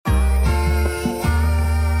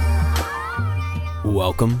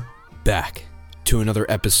Welcome back to another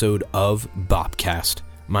episode of Bopcast.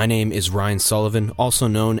 My name is Ryan Sullivan, also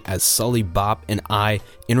known as Sully Bop, and I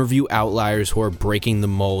interview outliers who are breaking the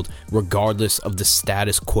mold regardless of the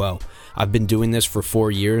status quo. I've been doing this for 4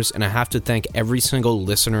 years, and I have to thank every single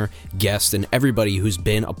listener, guest, and everybody who's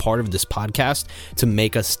been a part of this podcast to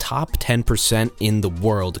make us top 10% in the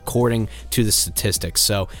world, according to the statistics.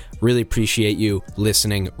 So, really appreciate you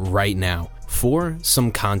listening right now. For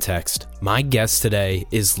some context, my guest today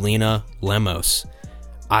is Lena Lemos.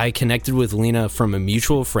 I connected with Lena from a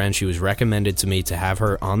mutual friend. She was recommended to me to have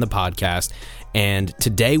her on the podcast, and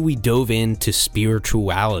today we dove into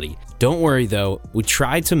spirituality. Don't worry though, we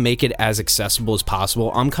tried to make it as accessible as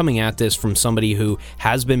possible. I'm coming at this from somebody who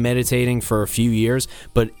has been meditating for a few years,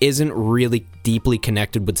 but isn't really deeply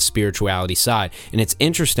connected with the spirituality side. And it's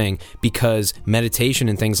interesting because meditation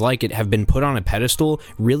and things like it have been put on a pedestal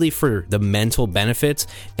really for the mental benefits.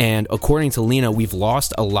 And according to Lena, we've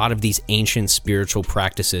lost a lot of these ancient spiritual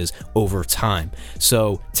practices over time.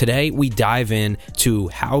 So today we dive in to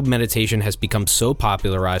how meditation has become so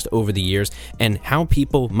popularized over the years and how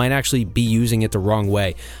people might actually be using it the wrong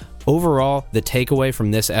way. Overall, the takeaway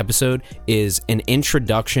from this episode is an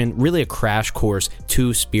introduction, really a crash course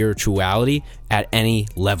to spirituality at any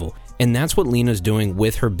level. And that's what Lena's doing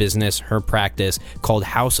with her business, her practice called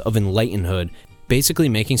House of Enlightenhood, basically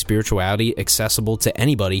making spirituality accessible to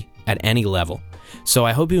anybody at any level. So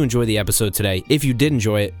I hope you enjoy the episode today. If you did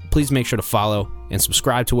enjoy it, please make sure to follow and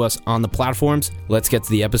subscribe to us on the platforms. Let's get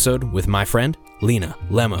to the episode with my friend, Lena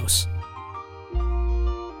Lemos.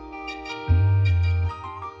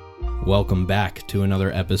 Welcome back to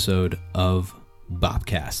another episode of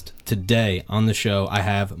Bopcast. Today on the show, I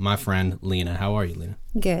have my friend Lena. How are you, Lena?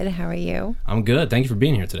 Good. How are you? I'm good. Thank you for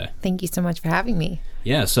being here today. Thank you so much for having me.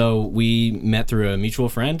 Yeah, so we met through a mutual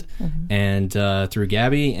friend and through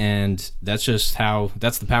Gabby, and that's just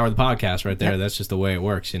that's the power of the podcast right there. Yep. That's just the way it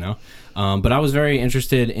works, you know? But I was very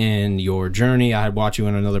interested in your journey. I had watched you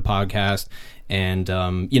on another podcast. And,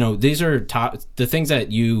 these are the things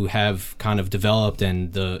that you have kind of developed,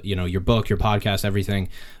 and your book, your podcast, everything,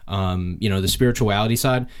 the spirituality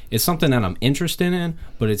side is something that I'm interested in,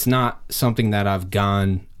 but it's not something that I've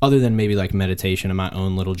gone, other than maybe like meditation in my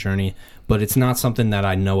own little journey, but it's not something that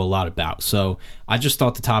I know a lot about. So I just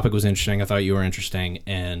thought the topic was interesting. I thought you were interesting,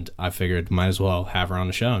 and I figured might as well have her on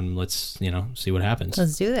the show and let's, see what happens.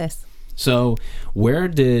 Let's do this. So where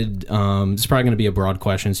did, this is probably going to be a broad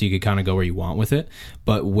question, so you could kind of go where you want with it,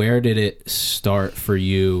 but where did it start for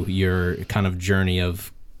you, your kind of journey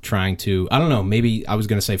of trying to, I don't know, maybe I was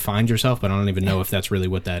going to say find yourself, but I don't even know if that's really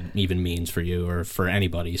what that even means for you or for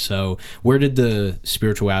anybody. So where did the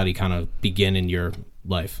spirituality kind of begin in your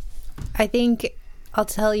life? I think I'll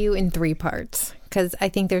tell you in 3 parts, because I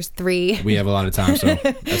think there's 3. We have a lot of time, so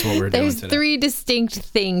that's what we're doing today. There's 3 distinct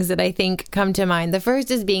things that I think come to mind. The first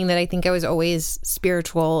is being that I think I was always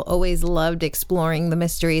spiritual, always loved exploring the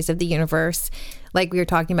mysteries of the universe. Like we were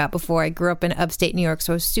talking about before, I grew up in upstate New York,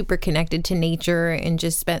 so I was super connected to nature and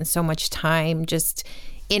just spent so much time just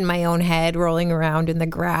in my own head, rolling around in the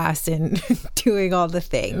grass and doing all the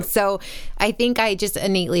things. Yep. So I think I just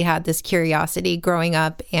innately had this curiosity growing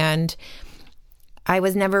up, and I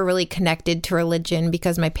was never really connected to religion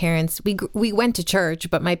because my parents, we went to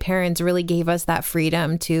church, but my parents really gave us that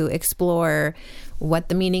freedom to explore what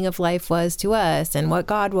the meaning of life was to us and what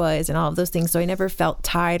God was and all of those things. So I never felt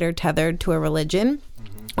tied or tethered to a religion,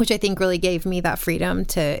 which I think really gave me that freedom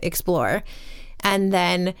to explore. And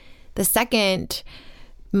then the second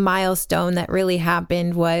milestone that really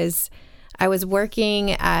happened was I was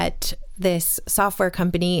working at this software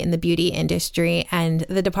company in the beauty industry, and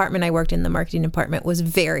the department I worked in, the marketing department, was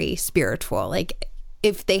very spiritual. Like,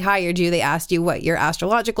 if they hired you, they asked you what your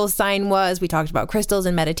astrological sign was. We talked about crystals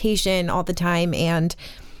and meditation all the time, and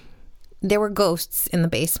there were ghosts in the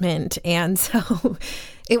basement. And so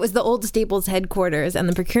it was the old Staples headquarters, and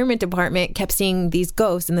the procurement department kept seeing these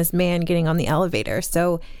ghosts and this man getting on the elevator.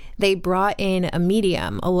 So they brought in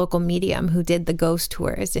a local medium who did the ghost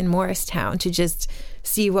tours in Morristown to just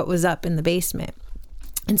see what was up in the basement.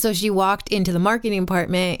 And so she walked into the marketing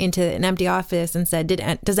department, into an empty office, and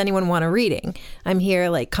said, does anyone want a reading? I'm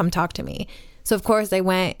here, come talk to me. So of course I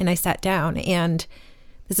went and I sat down, and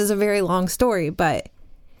this is a very long story, but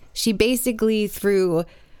she basically, through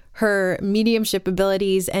her mediumship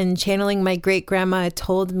abilities and channeling my great grandma,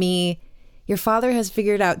 told me, your father has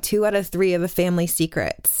figured out 2 out of 3 of the family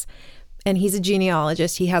secrets. And he's a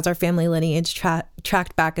genealogist. He has our family lineage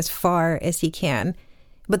tracked back as far as he can.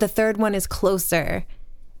 But the 3rd one is closer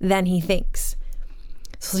than he thinks.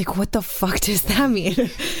 So I was like, what the fuck does that mean?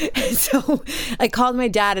 And so I called my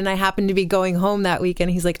dad, and I happened to be going home that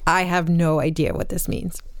weekend. He's like, I have no idea what this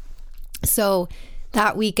means. So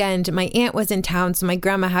that weekend, my aunt was in town, so my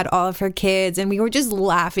grandma had all of her kids, and we were just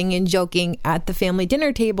laughing and joking at the family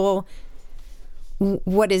dinner table.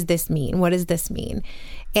 What does this mean? What does this mean?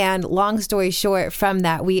 And long story short, from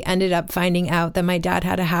that, we ended up finding out that my dad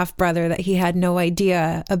had a half brother that he had no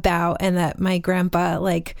idea about, and that my grandpa,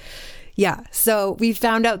 so we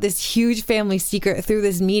found out this huge family secret through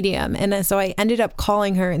this medium. And so I ended up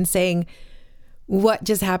calling her and saying, what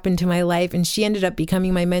just happened to my life? And she ended up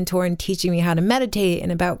becoming my mentor and teaching me how to meditate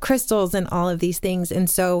and about crystals and all of these things. And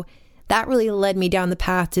so that really led me down the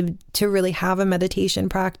path to really have a meditation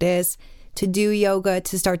practice, to do yoga,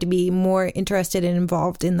 to start to be more interested and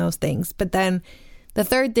involved in those things. But then the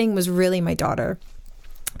third thing was really my daughter.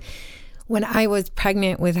 When I was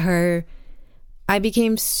pregnant with her, I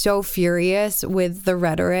became so furious with the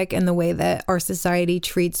rhetoric and the way that our society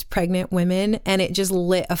treats pregnant women, and it just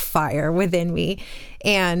lit a fire within me.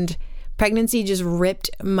 And pregnancy just ripped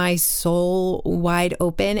my soul wide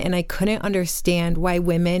open, and I couldn't understand why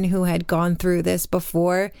women who had gone through this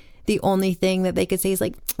before, the only thing that they could say is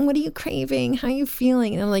like, what are you craving? How are you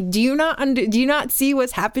feeling? And I'm like, do you not see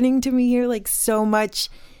what's happening to me here? Like, so much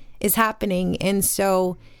is happening. And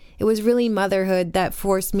so it was really motherhood that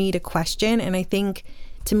forced me to question. And I think,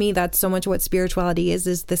 to me, that's so much what spirituality is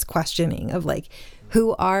this questioning of like,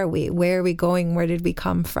 who are we? Where are we going? Where did we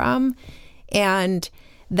come from? And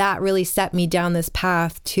that really set me down this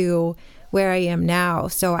path to where I am now.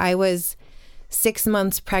 So I was 6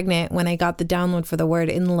 months pregnant when I got the download for the word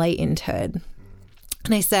enlightenedhood.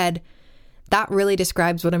 And I said, that really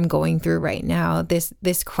describes what I'm going through right now.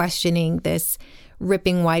 This questioning, this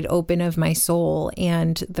ripping wide open of my soul,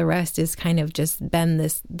 and the rest is kind of just been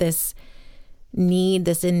this need,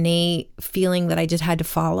 this innate feeling that I just had to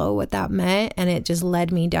follow what that meant. And it just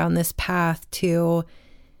led me down this path to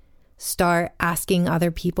start asking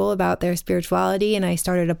other people about their spirituality. And I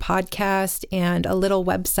started a podcast and a little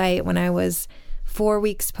website when I was 4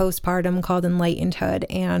 weeks postpartum called Enlightenedhood,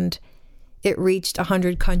 and it reached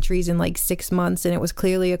 100 countries in like 6 months. And it was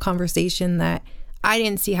clearly a conversation that I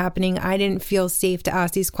didn't see happening. I didn't feel safe to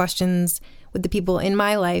ask these questions with the people in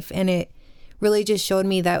my life. And it really just showed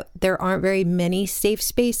me that there aren't very many safe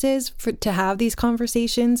spaces to have these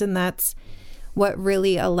conversations. And that's what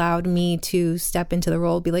really allowed me to step into the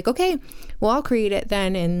role, be like, okay, well, I'll create it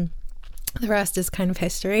then. And the rest is kind of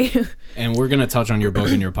history. And we're going to touch on your book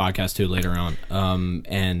and your podcast too later on.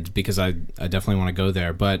 And because I definitely want to go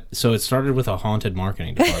there. But so it started with a haunted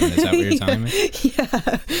marketing department. Is that what you're telling me?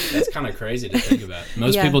 Yeah. That's kind of crazy to think about.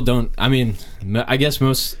 Most people don't, I mean, I guess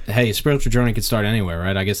spiritual journey could start anywhere,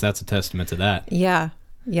 right? I guess that's a testament to that. Yeah.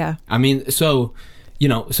 Yeah. I mean, so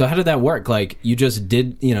how did that work? Like, you just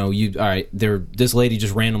did, all right, this lady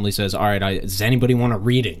just randomly says, all right, does anybody want a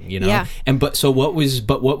reading, Yeah. And, but what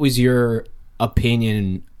was your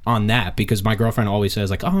opinion on that? Because my girlfriend always says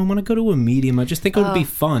like, oh, I want to go to a medium. I just think it would be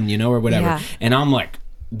fun, or whatever. Yeah. And I'm like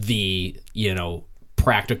the,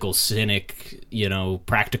 practical cynic,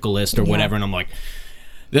 practicalist or whatever. And I'm like,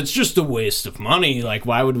 that's just a waste of money. Like,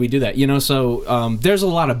 why would we do that? So there's a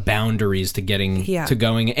lot of boundaries to getting to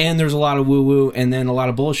going, and there's a lot of woo-woo and then a lot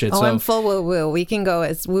of bullshit. I'm full woo-woo. We can go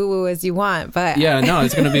as woo-woo as you want, but... Yeah, no,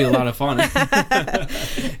 it's going to be a lot of fun.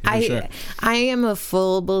 I am a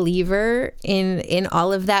full believer in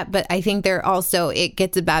all of that, but I think it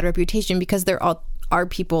gets a bad reputation because there are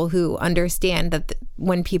people who understand that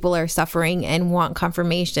when people are suffering and want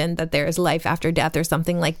confirmation that there is life after death or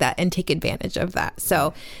something like that, and take advantage of that.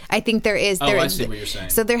 So I think there is. I see what you're saying.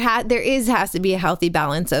 So has to be a healthy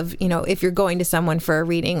balance of, if you're going to someone for a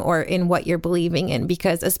reading or in what you're believing in,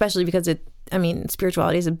 especially because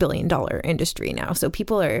spirituality is $1 billion industry now. So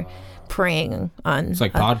people are preying on. It's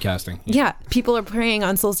like podcasting. Yeah, people are preying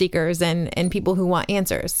on soul seekers and people who want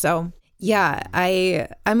answers. So. Yeah,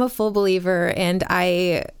 I'm a full believer, and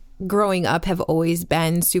I, growing up, have always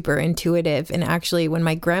been super intuitive. And actually, when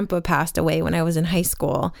my grandpa passed away when I was in high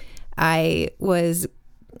school, I was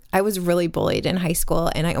really bullied in high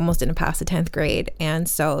school, and I almost didn't pass the 10th grade. And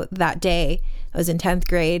so that day, I was in 10th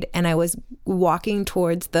grade, and I was walking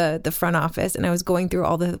towards the front office, and I was going through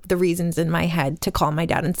all the reasons in my head to call my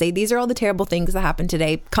dad and say, these are all the terrible things that happened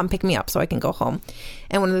today. Come pick me up so I can go home.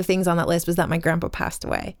 And one of the things on that list was that my grandpa passed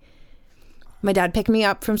away. My dad picked me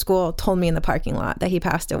up from school, told me in the parking lot that he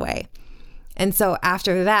passed away. And so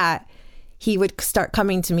after that, he would start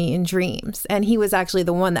coming to me in dreams. And he was actually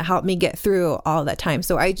the one that helped me get through all that time.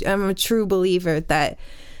 So I'm a true believer that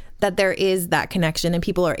there is that connection and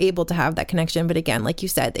people are able to have that connection. But again, like you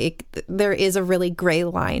said, there is a really gray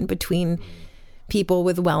line between people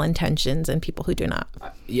with well intentions and people who do not.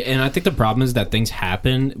 Yeah, and I think the problem is that things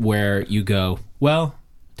happen where you go, well,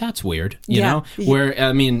 that's weird, you know? Where,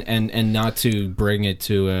 I mean, and not to bring it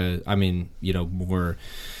to more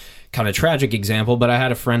kind of tragic example, but I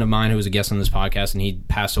had a friend of mine who was a guest on this podcast, and he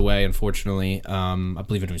passed away, unfortunately. I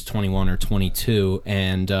believe it was 21 or 22,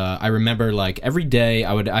 and I remember, like, every day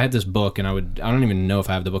I had this book, and I don't even know if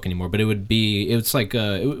I have the book anymore, but it was like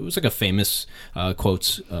a famous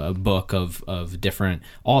quotes book of different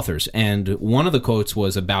authors, and one of the quotes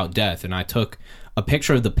was about death, and I took a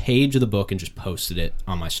picture of the page of the book and just posted it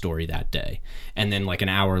on my story that day. And then like an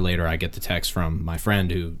hour later, I get the text from my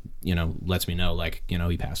friend who, lets me know, like,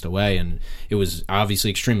 he passed away. And it was obviously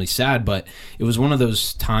extremely sad, but it was one of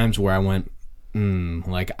those times where I went,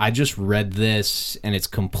 like, I just read this and it's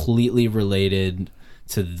completely related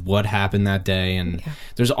to what happened that day. And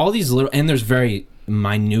there's all these there's very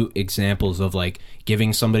minute examples of like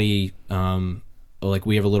giving somebody, like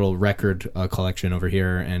we have a little record collection over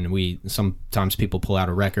here, and sometimes people pull out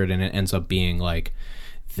a record and it ends up being like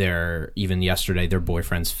their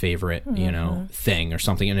boyfriend's favorite, thing or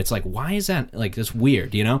something. And it's like, why is that like this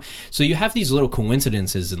weird, So you have these little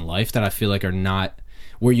coincidences in life that I feel like are not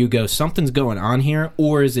where you go, something's going on here,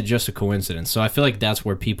 or is it just a coincidence? So I feel like that's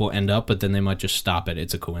where people end up, but then they might just stop it.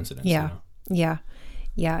 It's a coincidence. Yeah. Yeah.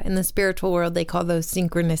 Yeah. In the spiritual world, they call those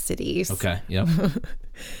synchronicities. Okay. Yep.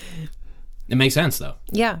 It makes sense, though.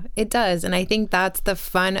 Yeah, it does. And I think that's the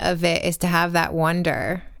fun of it, is to have that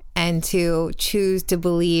wonder and to choose to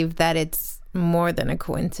believe that it's more than a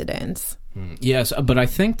coincidence. Yes, but I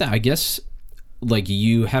think that, I guess, like,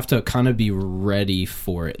 you have to kind of be ready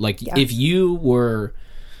for it. Like, if you were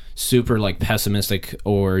super, like, pessimistic,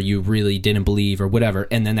 or you really didn't believe or whatever,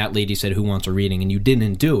 and then that lady said, who wants a reading, and you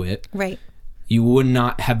didn't do it, right, you would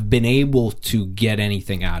not have been able to get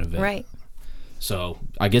anything out of it. Right. So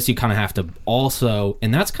I guess you kind of have to also,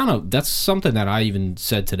 and that's something that I even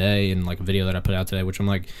said today in like a video that I put out today, which I'm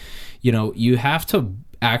like, you have to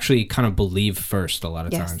actually kind of believe first a lot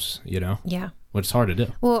of times, Yeah. Which is hard to do.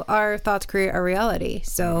 Well, our thoughts create our reality.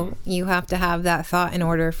 So you have to have that thought in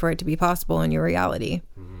order for it to be possible in your reality.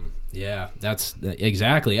 Yeah, that's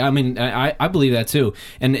exactly. I mean, I believe that too.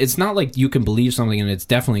 And it's not like you can believe something and it's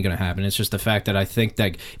definitely going to happen. It's just the fact that I think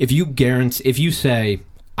that if you say,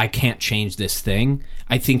 I can't change this thing,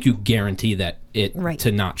 I think you guarantee that it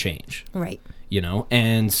to not change. Right.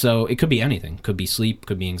 And so it could be anything. Could be sleep,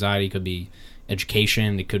 could be anxiety, could be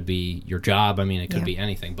education, it could be your job. I mean, it could be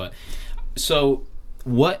anything. But so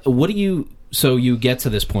what do you, so you get to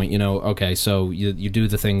this point, okay, so you do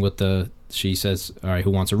the thing with she says, all right,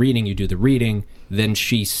 who wants a reading? You do the reading. Then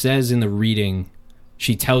she says in the reading,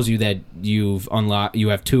 she tells you that you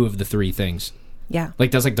have 2 of the 3 things. Yeah.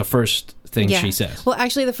 Like, that's like the first thing she says. Well,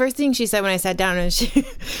 actually, the first thing she said when I sat down, and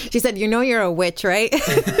she said, you're a witch, right?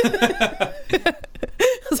 I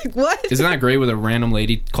was like, what? Isn't that great when a random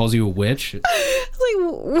lady calls you a witch? I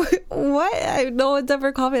was like, what? No one's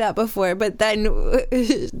ever called me that before. But then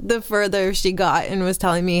the further she got and was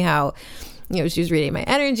telling me how, she was reading my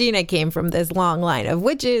energy, and I came from this long line of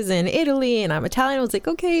witches in Italy, and I'm Italian. I was like,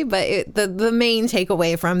 okay, but the main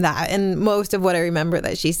takeaway from that, and most of what I remember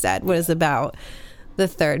that she said, was about the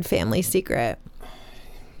 3rd family secret.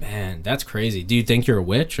 Man, that's crazy. Do you think you're a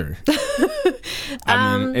witch, or?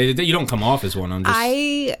 I mean, you don't come off as one.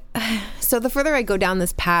 So the further I go down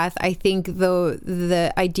this path, I think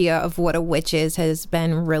the idea of what a witch is has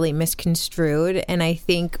been really misconstrued. And I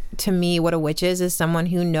think, to me, what a witch is someone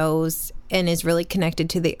who knows and is really connected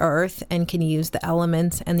to the earth and can use the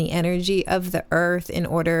elements and the energy of the earth in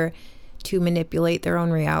order to manipulate their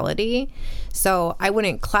own reality. So I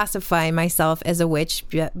wouldn't classify myself as a witch,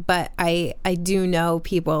 but I do know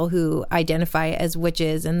people who identify as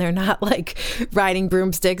witches, and they're not like riding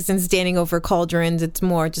broomsticks and standing over cauldrons. It's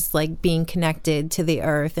more just like being connected to the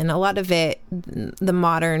earth. And a lot of it, the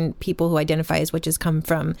modern people who identify as witches come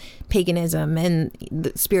from paganism and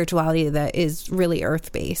the spirituality that is really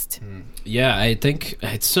earth-based. Yeah, I think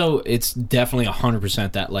it's definitely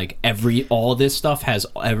 100% that, like, all this stuff has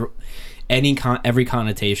every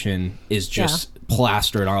connotation is just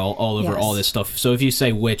plastered all over all this stuff. So if you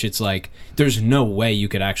say witch, it's like there's no way you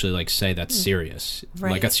could actually like say that's serious,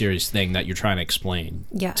 like a serious thing that you're trying to explain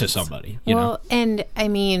to somebody. You know? And I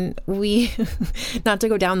mean, we not to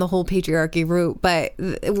go down the whole patriarchy route, but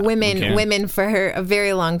women for a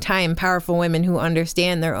very long time, powerful women who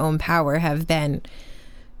understand their own power have been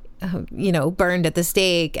burned at the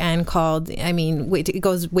stake and called, it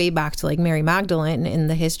goes way back to like Mary Magdalene in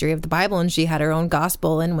the history of the Bible, and she had her own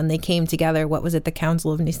gospel, and when they came together, what was it, the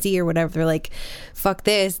Council of Nicaea or whatever, they're like, fuck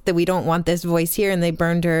this, that we don't want this voice here, and they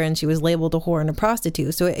burned her, and she was labeled a whore and a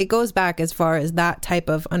prostitute. So it goes back as far as that type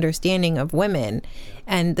of understanding of women.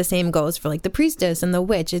 And the same goes for like the priestess and the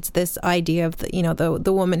witch. It's this idea of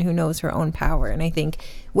the woman who knows her own power, and I think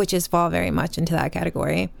witches fall very much into that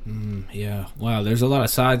category. Yeah. Wow. There's a lot of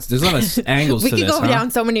sides. There's a lot of angles to this. We could go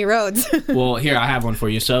down so many roads. Well, here, I have one for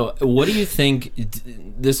you. So what do you think?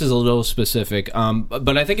 This is a little specific,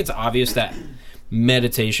 but I think it's obvious that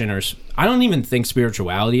meditation, or I don't even think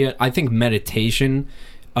spirituality, I think meditation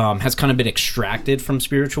has kind of been extracted from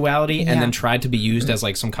spirituality and then tried to be used as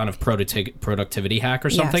like some kind of productivity hack or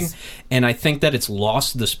something. Yes. And I think that it's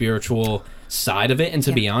lost the spiritual side of it. And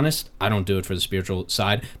to be honest, I don't do it for the spiritual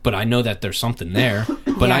side, but I know that there's something there.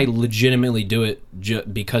 But I legitimately do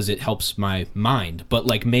it because it helps my mind. But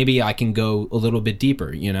like maybe I can go a little bit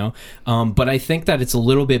deeper, But I think that it's a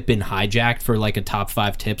little bit been hijacked for like a top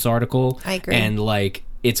 5 tips article. I agree. And like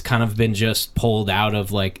it's kind of been just pulled out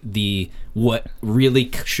of like what really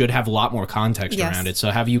should have a lot more context around it.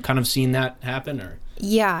 So have you kind of seen that happen? Or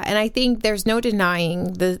yeah, and I think there's no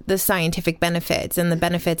denying the scientific benefits and the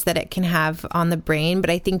benefits that it can have on the brain,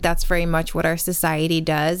 but I think that's very much what our society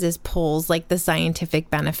does, is pulls like the scientific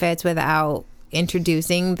benefits without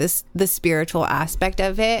introducing the spiritual aspect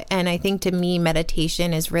of it. And I think to me,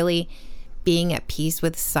 meditation is really being at peace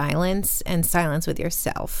with silence and silence with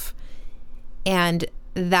yourself. And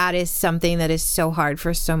that is something that is so hard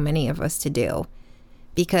for so many of us to do,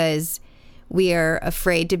 because we are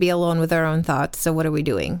afraid to be alone with our own thoughts. So what are we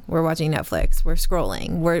doing? We're watching Netflix, we're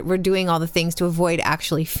scrolling, we're doing all the things to avoid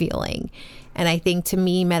actually feeling. And I think to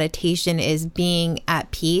me, meditation is being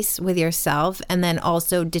at peace with yourself, and then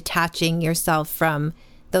also detaching yourself from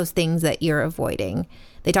those things that you're avoiding.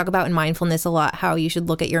 They talk about in mindfulness a lot how you should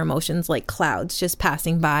look at your emotions like clouds just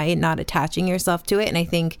passing by and not attaching yourself to it. And I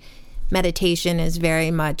think meditation is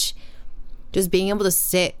very much just being able to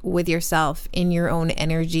sit with yourself in your own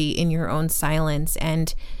energy, in your own silence.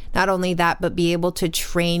 And not only that, but be able to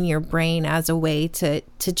train your brain as a way to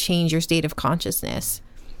change your state of consciousness.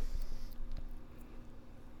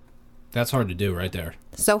 That's hard to do right there.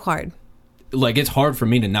 So hard. Like, it's hard for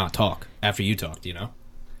me to not talk after you talked,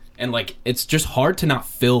 And like, it's just hard to not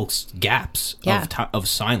fill gaps of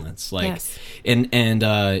silence. Like, and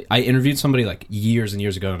I interviewed somebody like years and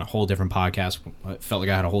years ago in a whole different podcast. I felt like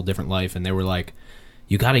I had a whole different life, and they were like,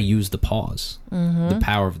 "You got to use the pause, the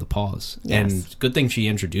power of the pause." Yes. And good thing she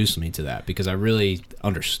introduced me to that, because I really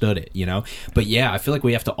understood it, But yeah, I feel like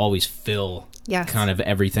we have to always fill kind of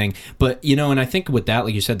everything. But and I think with that,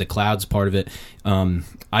 like you said, the clouds part of it.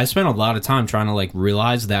 I spent a lot of time trying to like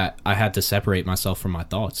realize that I had to separate myself from my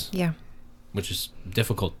thoughts. Yeah. Which is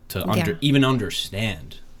difficult to even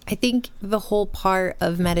understand. I think the whole part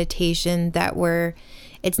of meditation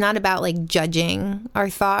it's not about like judging our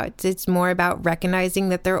thoughts. It's more about recognizing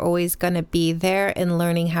that they're always going to be there, and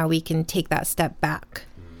learning how we can take that step back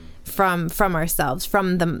from ourselves,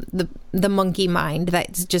 from the monkey mind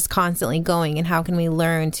that's just constantly going, and how can we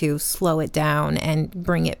learn to slow it down and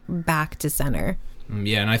bring it back to center.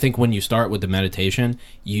 Yeah, and I think when you start with the meditation,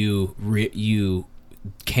 you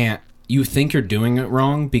think you're doing it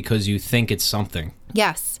wrong because you think it's something.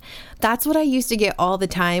 Yes. That's what I used to get all the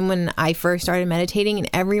time when I first started meditating, and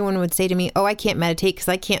everyone would say to me, "Oh, I can't meditate because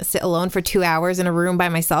I can't sit alone for 2 hours in a room by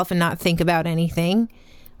myself and not think about anything."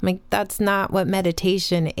 I'm like, that's not what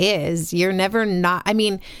meditation is. You're never not. I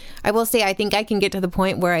mean, I will say I think I can get to the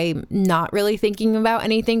point where I'm not really thinking about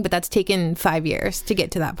anything, but that's taken 5 years to get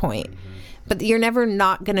to that point. But you're never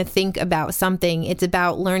not going to think about something. It's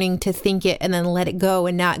about learning to think it and then let it go,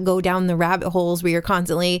 and not go down the rabbit holes where you're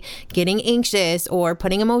constantly getting anxious or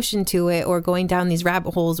putting emotion to it, or going down these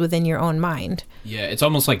rabbit holes within your own mind. Yeah, it's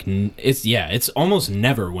almost like it's almost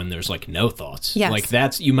never when there's like no thoughts. Yes.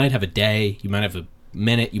 Like you might have a day, you might have a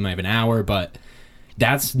minute, you might have an hour, but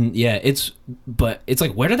it's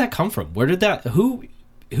like, where did that come from?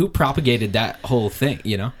 Who propagated that whole thing, I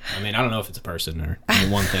mean, I don't know if it's a person or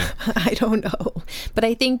one thing. I don't know. But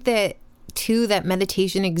I think that, too, that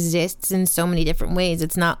meditation exists in so many different ways.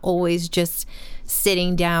 It's not always just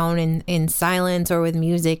sitting down in silence or with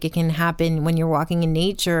music. It can happen when you're walking in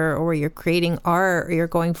nature, or you're creating art, or you're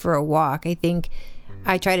going for a walk. I think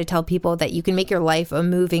I try to tell people that you can make your life a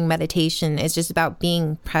moving meditation. It's just about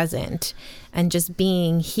being present and just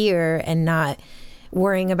being here, and not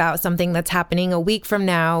worrying about something that's happening a week from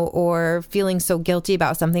now, or feeling so guilty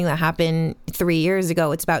about something that happened 3 years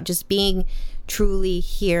ago. It's about just truly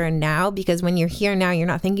here and now, because when you're here now, you're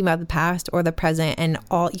not thinking about the past or the present, and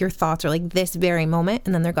all your thoughts are like this very moment,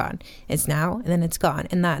 and then they're gone. It's now, and then it's gone.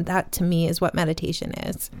 And that to me is what meditation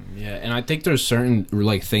is. Yeah, and I think there's certain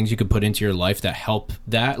like things you could put into your life that help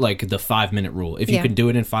that, like the 5-minute rule. If you can do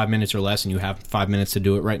it in 5 minutes or less, and you have 5 minutes to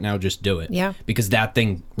do it right now, just do it. Yeah, because that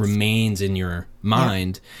thing remains in your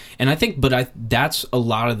mind. And I think, that's a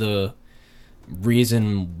lot of the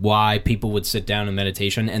reason why people would sit down in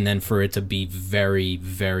meditation, and then for it to be very,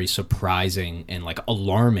 very surprising and like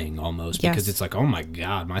alarming almost, because it's like, oh my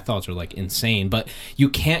God, my thoughts are like insane. But you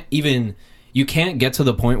can't get to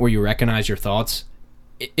the point where you recognize your thoughts.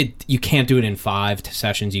 You can't do it in 5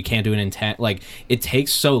 sessions. You can't do it in 10. Like, it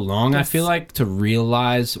takes so long, I feel like, to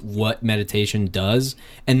realize what meditation does.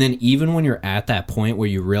 And then even when you're at that point where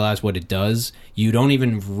you realize what it does, you don't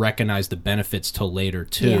even recognize the benefits till later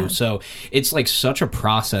too. Yeah. So it's like such a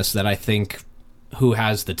process that I think who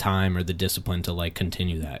has the time or the discipline to like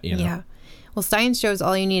continue that, you know? Yeah. Well, science shows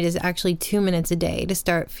all you need is actually 2 minutes a day to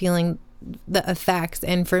start feeling the effects.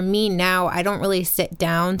 And for me now, I don't really sit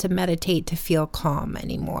down to meditate to feel calm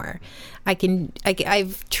anymore.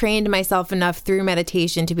 I've trained myself enough through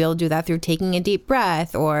meditation to be able to do that through taking a deep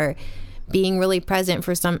breath or being really present.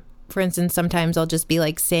 For instance, sometimes I'll just be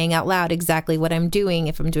like saying out loud exactly what I'm doing.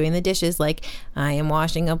 If I'm doing the dishes, like I am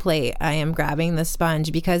washing a plate, I am grabbing the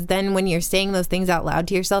sponge, because then when you're saying those things out loud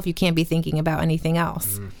to yourself, you can't be thinking about anything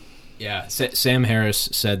else. Mm-hmm. Yeah, Sam Harris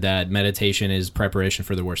said that meditation is preparation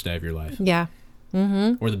for the worst day of your life. Yeah.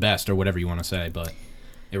 Mm-hmm. Or the best, or whatever you want to say, but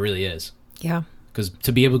it really is. Yeah. Because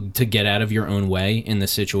to be able to get out of your own way in the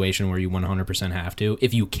situation where you 100% have to,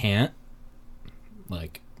 if you can't,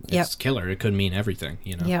 like, it's killer. It could mean everything,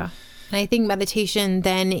 you know? Yeah. And I think meditation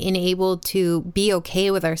then enabled to be okay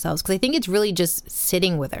with ourselves, because I think it's really just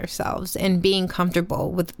sitting with ourselves and being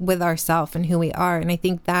comfortable with ourselves and who we are. And I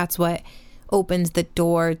think that's what opens the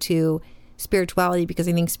door to spirituality, because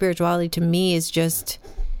I think spirituality to me is just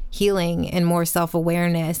healing and more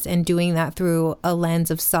self-awareness, and doing that through a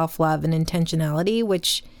lens of self-love and intentionality,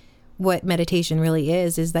 which what meditation really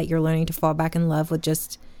is that you're learning to fall back in love with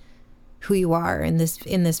just who you are in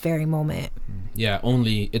this very moment. Yeah,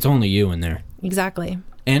 it's only you in there. Exactly.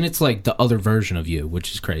 And it's like the other version of you,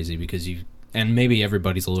 which is crazy, because and maybe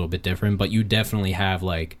everybody's a little bit different, but you definitely have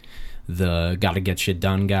like the gotta get shit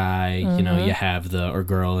done guy, you know, you have or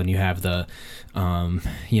girl, and you have the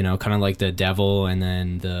you know, kind of like the devil, and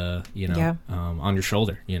then the, you know, on your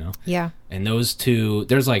shoulder, you know. Yeah. And those two,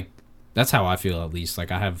 there's like, that's how I feel, at least. Like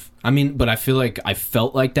but I feel like I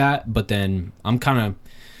felt like that, but then I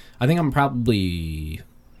think I'm probably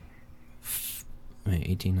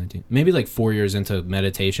 18, 19, maybe like 4 years into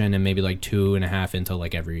meditation, and maybe like 2.5 into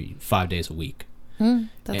like every 5 days a week.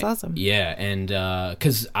 That's awesome. Yeah, and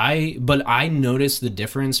because I noticed the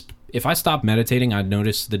difference. If I stopped meditating, I'd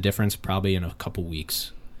notice the difference probably in a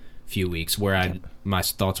few weeks, where my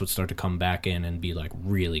thoughts would start to come back in and be like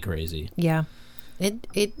really crazy. Yeah,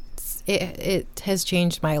 it has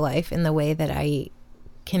changed my life in the way that I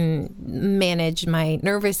can manage my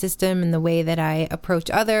nervous system, and the way that I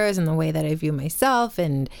approach others, and the way that I view myself,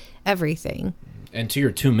 and everything. And to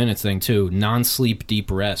your 2 minutes thing too, non-sleep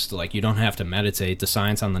deep rest, like you don't have to meditate. The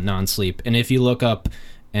science on the non-sleep, and if you look up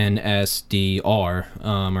NSDR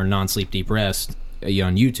or non-sleep deep rest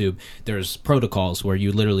on YouTube, there's protocols where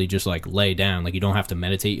you literally just like lay down, like you don't have to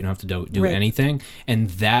meditate, you don't have to do anything, and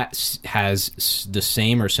that has the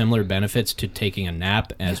same or similar benefits to taking a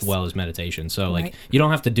nap as well as meditation. So like you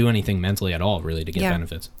don't have to do anything mentally at all really to get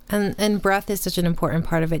benefits. And breath is such an important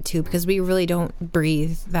part of it too, because we really don't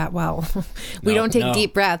breathe that well. We don't take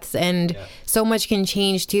deep breaths, and so much can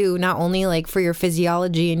change too, not only like for your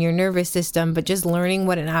physiology and your nervous system, but just learning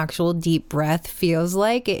what an actual deep breath feels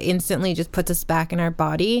like. It instantly just puts us back in our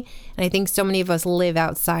body. And I think so many of us live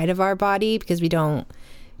outside of our body because we don't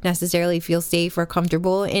necessarily feel safe or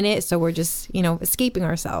comfortable in it, so we're just, you know, escaping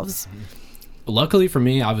ourselves. Luckily for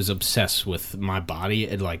me, I was obsessed with my body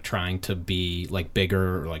and like trying to be like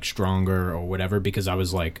bigger or like stronger or whatever, because I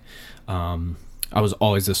was like I was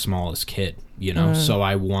always the smallest kid, you know. So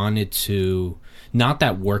I wanted to, not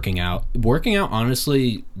that working out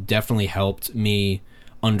honestly definitely helped me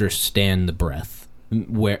understand the breath,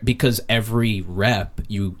 because every rep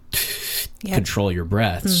you control your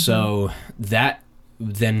breath. So that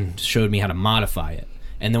then showed me how to modify it.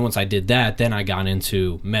 And then once I did that, then I got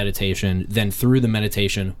into meditation. Then through the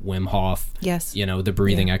meditation, Wim Hof, you know, the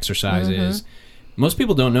breathing exercises. Most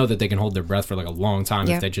people don't know that they can hold their breath for like a long time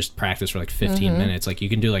if they just practice for like 15 minutes. Like you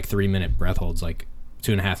can do like 3-minute breath holds, like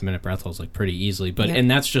 2.5-minute breath holds, like pretty easily. But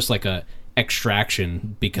and that's just like a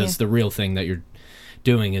extraction, because the real thing that you're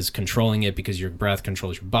doing is controlling it, because your breath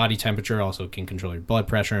controls your body temperature, also can control your blood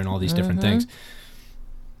pressure and all these different things.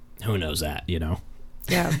 Who knows that, you know?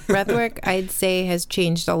 Yeah, breathwork, I'd say, has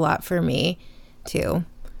changed a lot for me, too.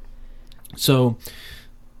 So,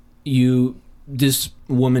 this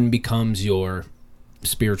woman becomes your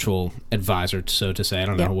spiritual advisor, so to say. I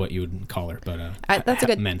don't know what you would call her, but that's a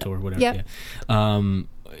good mentor, whatever. Yep. Yeah.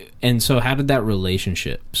 And so how did that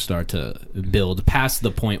relationship start to build past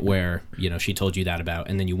the point where, you know, she told you that about,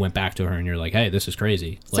 and then you went back to her and you're like, hey, this is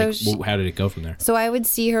crazy. Like, how did it go from there? So I would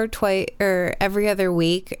see her every other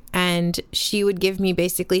week, and she would give me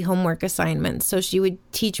basically homework assignments. So she would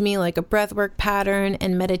teach me like a breathwork pattern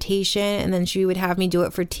and meditation, and then she would have me do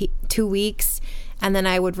it for 2 weeks. And then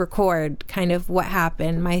I would record kind of what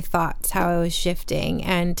happened, my thoughts, how I was shifting.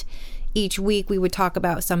 And each week we would talk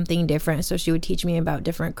about something different. So she would teach me about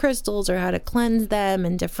different crystals or how to cleanse them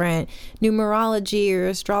and different numerology or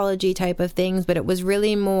astrology type of things. But it was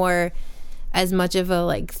really more as much of a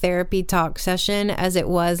like therapy talk session as it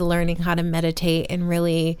was learning how to meditate and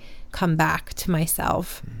really come back to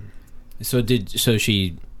myself. So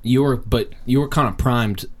you were kind of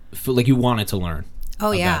primed for, like, you wanted to learn.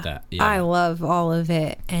 Oh yeah. I love all of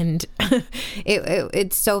it, and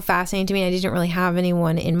it's so fascinating to me. I didn't really have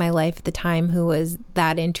anyone in my life at the time who was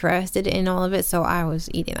that interested in all of it, so I was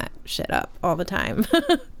eating that shit up all the time.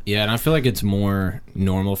 Yeah, and I feel like it's more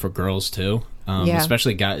normal for girls too,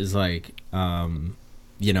 especially guys. Like,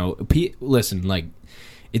 you know, listen, like,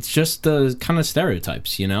 it's just the kind of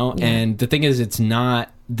stereotypes, you know. Yeah. And the thing is, it's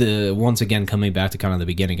not once again coming back to kind of the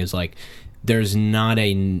beginning, is like, there's not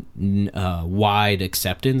a wide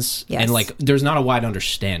acceptance, and like there's not a wide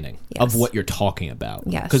understanding of what you're talking about.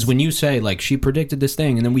 Because when you say like, she predicted this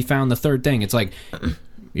thing and then we found the third thing, it's like,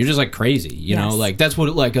 you're just like crazy, you know. Like, that's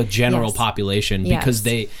what like a general population, because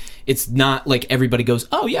it's not like everybody goes,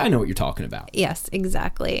 oh yeah, I know what you're talking about. Yes,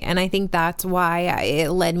 exactly. And I think that's why it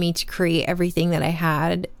led me to create everything that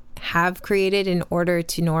I have created in order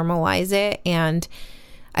to normalize it. And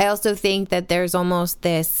I also think that there's almost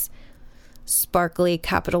this sparkly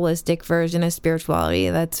capitalistic version of spirituality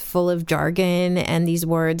that's full of jargon and these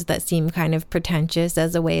words that seem kind of pretentious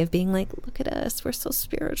as a way of being like, look at us, we're so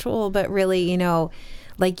spiritual. But really, you know,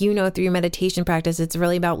 like, you know, through your meditation practice, it's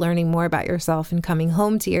really about learning more about yourself and coming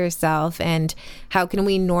home to yourself. And how can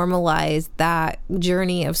we normalize that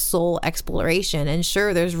journey of soul exploration? And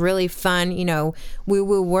sure, there's really fun, you know,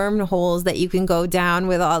 woo-woo wormholes that you can go down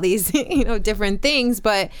with all these, you know, different things.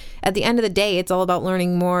 But at the end of the day, it's all about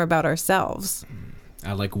learning more about ourselves.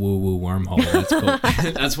 I like woo-woo wormhole.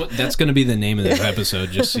 That's cool. That's going to be the name of this episode.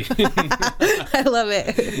 Just so I love it.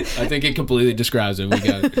 I think it completely describes it. We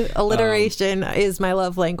got it. Alliteration is my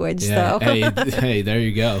love language. Yeah, so hey, there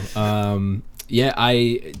you go.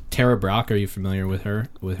 Tara Brach, are you familiar with her?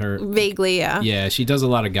 Vaguely, yeah. Yeah, she does a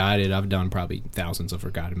lot of guided. I've done probably thousands of her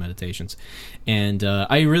guided meditations, and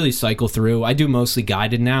I really cycle through. I do mostly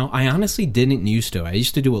guided now. I honestly didn't used to. I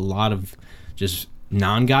used to do a lot of just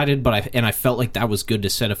non-guided, but I felt like that was good to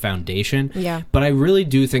set a foundation. Yeah. But I really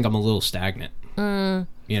do think I'm a little stagnant.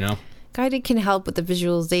 You know? Guided can help with the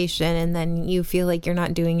visualization, and then you feel like you're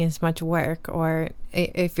not doing as much work, or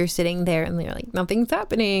if you're sitting there and you're like, nothing's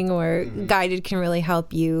happening, or guided can really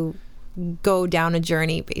help you go down a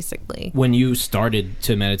journey, basically. When you started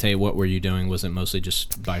to meditate, what were you doing? Was it mostly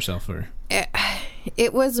just by yourself, or?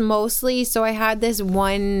 It was mostly, so I had this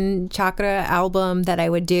one chakra album that I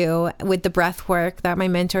would do with the breath work that my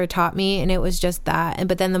mentor taught me, and it was just that.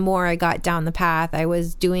 But then the more I got down the path, I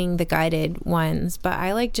was doing the guided ones. But I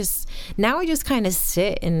now I just kind of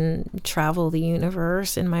sit and travel the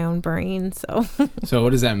universe in my own brain. So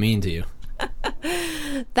what does that mean to you?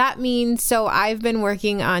 That means, so I've been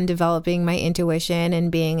working on developing my intuition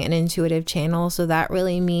and being an intuitive channel. So that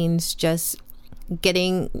really means just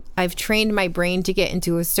I've trained my brain to get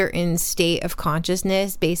into a certain state of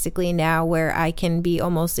consciousness basically now, where I can be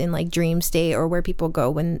almost in like dream state, or where people go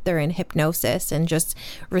when they're in hypnosis, and just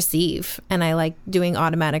receive. And I like doing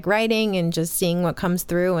automatic writing and just seeing what comes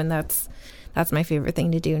through. And that's my favorite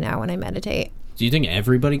thing to do now when I meditate. Do you think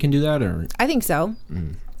everybody can do that, or? I think so.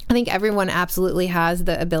 I think everyone absolutely has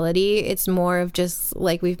the ability. It's more of just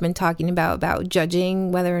like we've been talking about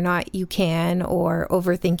judging whether or not you can, or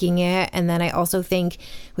overthinking it. And then I also think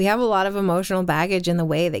we have a lot of emotional baggage in the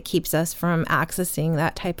way that keeps us from accessing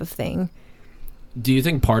that type of thing. Do you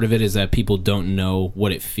think part of it is that people don't know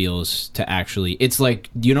what it feels to actually, it's like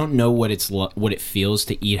you don't know what it feels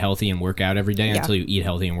to eat healthy and work out every day until you eat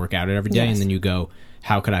healthy and work out every day. And then you go,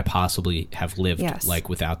 how could I possibly have lived like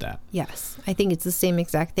without that? Yes, I think it's the same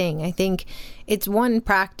exact thing. I think it's one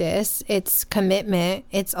practice, it's commitment.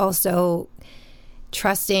 It's also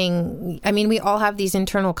trusting. I mean, we all have these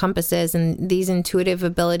internal compasses and these intuitive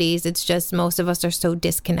abilities. It's just most of us are so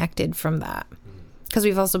disconnected from that because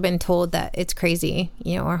we've also been told that it's crazy,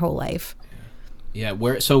 our whole life. Yeah,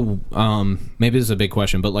 maybe this is a big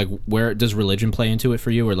question, but like, where does religion play into it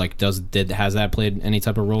for you, or like, has that played any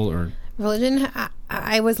type of role? Or religion,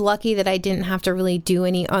 I was lucky that I didn't have to really do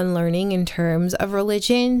any unlearning in terms of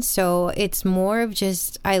religion, so it's more of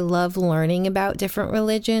just I love learning about different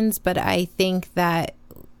religions, but I think that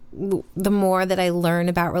the more that I learn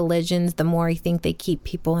about religions, the more I think they keep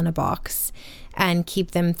people in a box and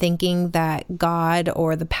keep them thinking that God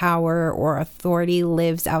or the power or authority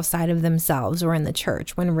lives outside of themselves or in the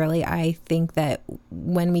church, when really I think that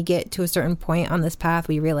when we get to a certain point on this path,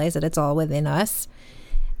 we realize that it's all within us.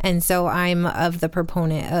 And so I'm of the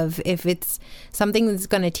proponent of, if it's something that's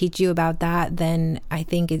going to teach you about that, then I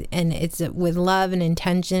think it's with love and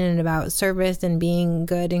intention and about service and being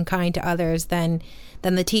good and kind to others, then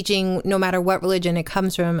the teaching, no matter what religion it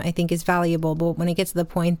comes from, I think is valuable. But when it gets to the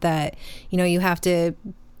point that, you have to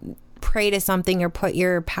pray to something or put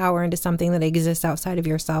your power into something that exists outside of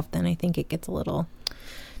yourself, then I think it gets a little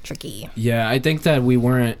tricky. Yeah, I think that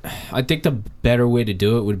I think the better way to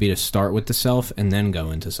do it would be to start with the self and then go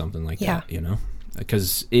into something like that,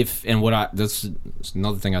 Because that's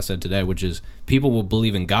another thing I said today, which is people will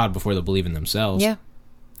believe in God before they'll believe in themselves. Yeah.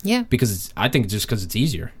 Yeah. Because I think just because it's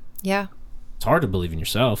easier. Yeah. It's hard to believe in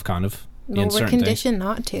yourself, kind of. Well, we're conditioned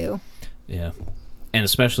not to. Yeah. And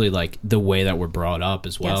especially like the way that we're brought up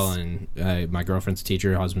as well. Yes. And my girlfriend's a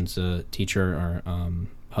teacher, husband's a teacher, or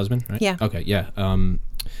husband, right? Yeah. Okay, yeah.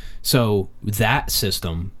 So that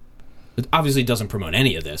system obviously doesn't promote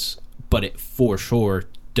any of this, but it for sure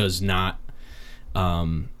does not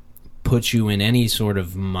put you in any sort of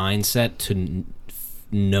mindset to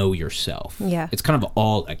know yourself. Yeah. It's kind of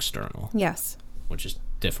all external. Yes. Which is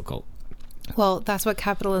difficult. Well, that's what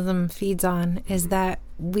capitalism feeds on, is that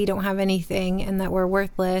we don't have anything and that we're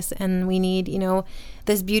worthless and we need,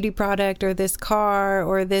 this beauty product or this car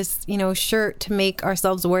or this, shirt to make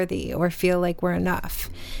ourselves worthy or feel like we're enough.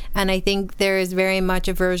 And I think there is very much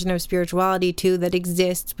a version of spirituality too that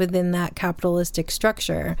exists within that capitalistic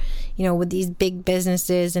structure, with these big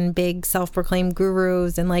businesses and big self-proclaimed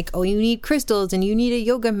gurus and like, oh, you need crystals and you need a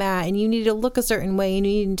yoga mat and you need to look a certain way and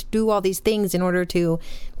you need to do all these things in order to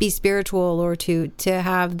be spiritual or to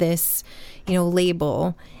have this,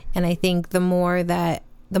 label. And I think the more that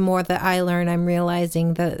I learn, I'm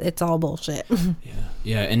realizing that it's all bullshit.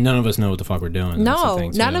 Yeah, and none of us know what the fuck we're doing. No,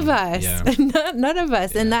 none of us. Yeah. None of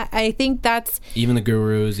us. Yeah. And that, I think that's... Even the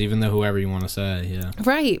gurus, even the whoever you want to say, yeah.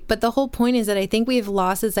 Right, but the whole point is that I think we've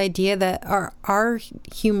lost this idea that our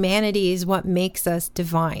humanity is what makes us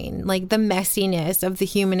divine. Like the messiness of the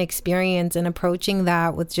human experience and approaching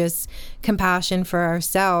that with just compassion for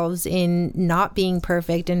ourselves in not being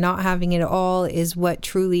perfect and not having it all is what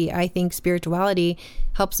truly, I think, spirituality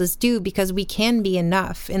helps us do, because we can be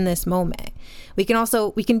enough in this moment. We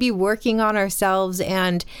can be working on ourselves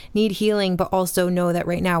and need healing, but also know that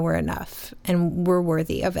right now we're enough and we're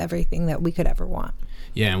worthy of everything that we could ever want.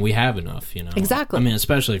 Yeah, and we have enough, Exactly. I mean,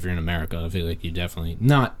 especially if you're in America, I feel like you definitely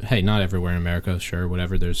not everywhere in America, sure,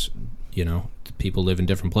 whatever. There's, people live in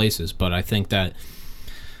different places, but I think that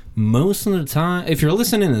most of the time, if you're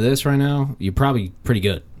listening to this right now, you're probably pretty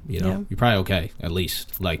good. You're probably okay, at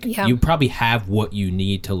least. Like, you probably have what you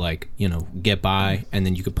need to, get by, and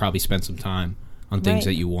then you could probably spend some time on things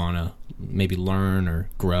that you want to maybe learn or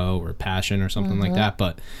grow or passion or something like that.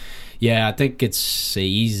 But, yeah, I think it's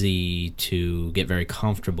easy to get very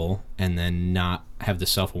comfortable and then not have the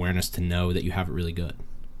self-awareness to know that you have it really good.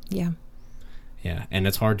 Yeah. Yeah, and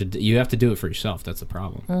it's hard to do. You have to do it for yourself. That's the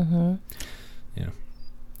problem. Yeah.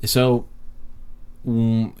 So...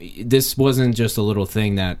 this wasn't just a little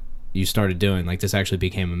thing that you started doing. Like, this actually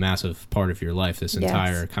became a massive part of your life, this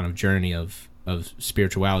entire kind of journey of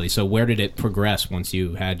spirituality. So where did it progress once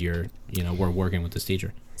you had your, were working with this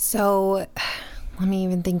teacher? So let me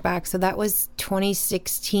even think back. So that was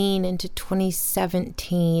 2016 into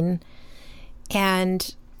 2017.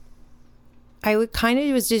 And I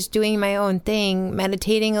was just doing my own thing,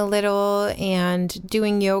 meditating a little and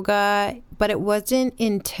doing yoga. But it wasn't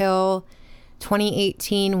until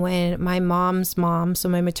 2018 when my mom's mom, so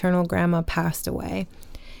my maternal grandma, passed away.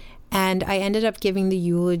 And I ended up giving the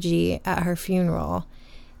eulogy at her funeral.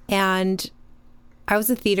 And I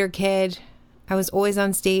was a theater kid. I was always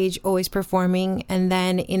on stage, always performing. And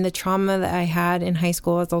then in the trauma that I had in high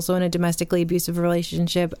school, I was also in a domestically abusive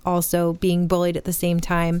relationship, also being bullied at the same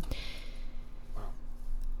time.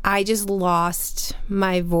 I just lost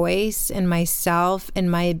my voice and myself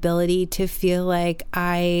and my ability to feel like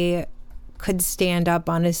I could stand up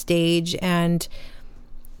on a stage and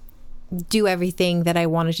do everything that I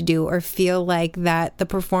wanted to do, or feel like that the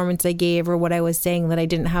performance I gave or what I was saying, that I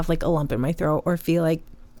didn't have like a lump in my throat, or feel like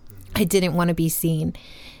I didn't want to be seen.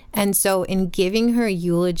 And so in giving her a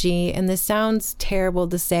eulogy, and this sounds terrible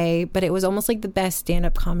to say, but it was almost like the best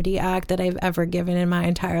stand-up comedy act that I've ever given in my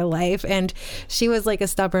entire life. And she was like a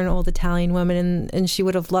stubborn old Italian woman, and she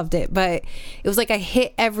would have loved it. But it was like I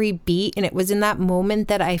hit every beat, and it was in that moment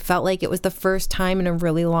that I felt like it was the first time in a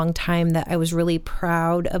really long time that I was really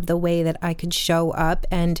proud of the way that I could show up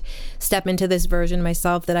and step into this version of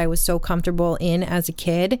myself that I was so comfortable in as a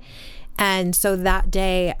kid. And so that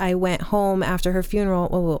day I went home after her funeral.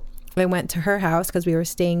 Well, I went to her house because we were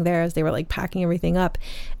staying there as they were like packing everything up.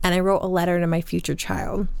 And I wrote a letter to my future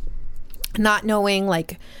child, not knowing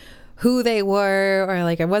like who they were, or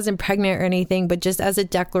like I wasn't pregnant or anything, but just as a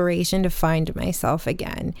declaration to find myself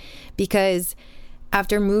again. Because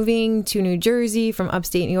after moving to New Jersey from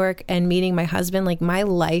upstate New York and meeting my husband, like my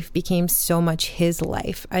life became so much his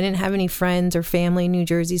life. I didn't have any friends or family in New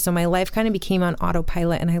Jersey, so my life kind of became on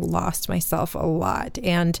autopilot, and I lost myself a lot.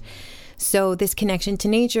 And so this connection to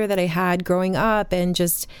nature that I had growing up, and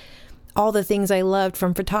just all the things I loved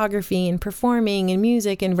from photography and performing and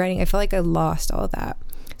music and writing, I felt like I lost all that.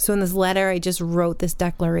 So in this letter, I just wrote this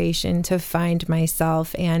declaration to find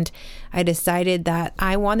myself, and I decided that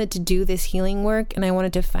I wanted to do this healing work, and I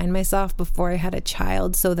wanted to find myself before I had a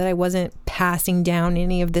child, so that I wasn't passing down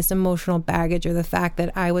any of this emotional baggage, or the fact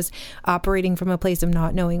that I was operating from a place of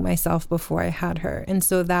not knowing myself before I had her. And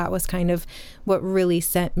so that was kind of what really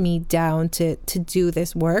sent me down to do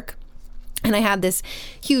this work. And I had this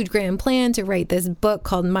huge grand plan to write this book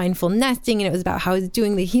called Mindful Nesting, and it was about how I was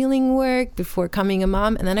doing the healing work before becoming a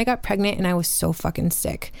mom. And then I got pregnant, and I was so fucking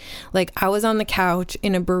sick. Like, I was on the couch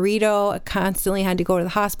in a burrito. I constantly had to go to the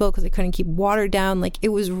hospital because I couldn't keep water down. Like, it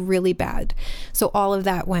was really bad. So all of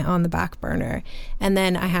that went on the back burner. And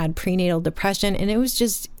then I had prenatal depression, and it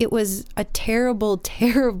was a terrible,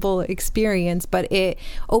 terrible experience, but it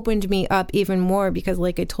opened me up even more because,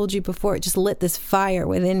 like I told you before, it just lit this fire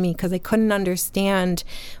within me because I couldn't understand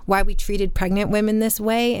why we treated pregnant women this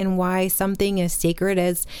way, and why something as sacred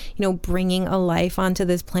as, you know, bringing a life onto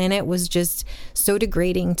this planet was just so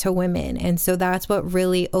degrading to women. And so that's what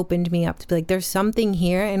really opened me up to be like, there's something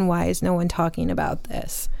here, and why is no one talking about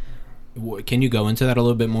this? Can you go into that a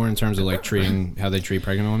little bit more in terms of like treating how they treat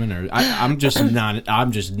pregnant women? Or I'm just not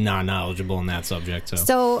knowledgeable in that subject.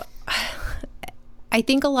 So I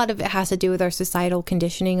think a lot of it has to do with our societal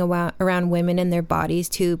conditioning around women and their bodies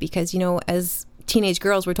too, because, you know, as teenage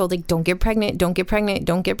girls, we're told like, don't get pregnant, don't get pregnant,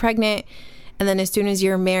 don't get pregnant. And then as soon as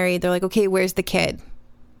you're married, they're like, okay, where's the kid?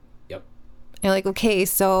 Yep. You're like, okay,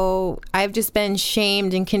 so I've just been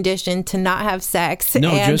shamed and conditioned to not have sex.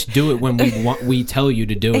 No, just do it when we tell you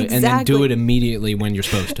to do it. Exactly. And then do it immediately when you're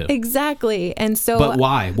supposed to. Exactly. And so, but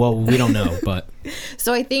why? Well, we don't know, but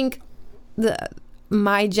so I think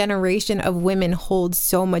my generation of women holds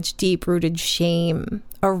so much deep-rooted shame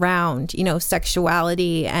around, you know,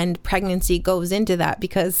 sexuality, and pregnancy goes into that,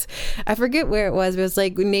 because I forget where it was. It was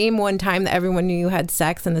like, name one time that everyone knew you had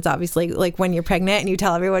sex, and it's obviously like when you're pregnant and you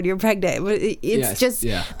tell everyone you're pregnant.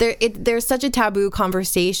 But there's such a taboo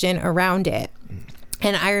conversation around it.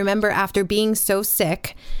 And I remember after being so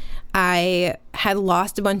sick, I had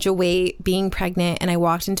lost a bunch of weight being pregnant, and I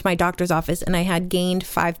walked into my doctor's office and I had gained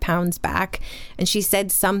 5 pounds back. And she said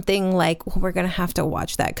something like, well, we're going to have to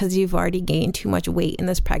watch that because you've already gained too much weight in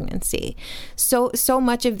this pregnancy. So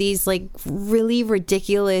much of these like really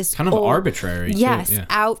ridiculous, kind of arbitrary, yes, too, yeah,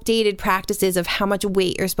 outdated practices of how much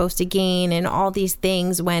weight you're supposed to gain and all these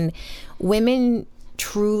things, when women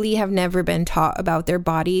truly have never been taught about their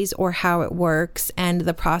bodies or how it works and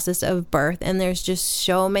the process of birth. And there's just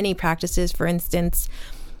so many practices. For instance,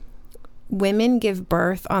 women give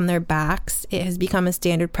birth on their backs. It has become a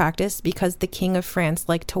standard practice because the King of France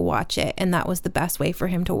liked to watch it, and that was the best way for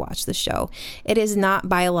him to watch the show. It is not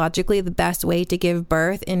biologically the best way to give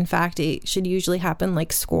birth. In fact, it should usually happen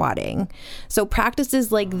like squatting. So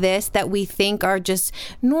practices like this that we think are just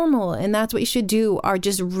normal and that's what you should do are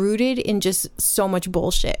just rooted in just so much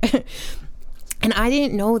bullshit. And I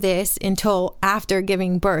didn't know this until after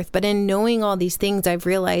giving birth, but in knowing all these things, I've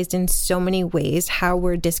realized in so many ways how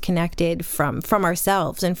we're disconnected from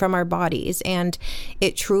ourselves and from our bodies. And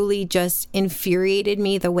it truly just infuriated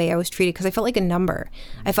me the way I was treated, because I felt like a number.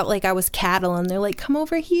 I felt like I was cattle, and they're like, come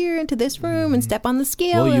over here into this room and step on the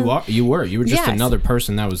scale. Well, you were just another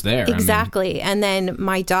person that was there. Exactly. And then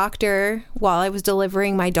my doctor, while I was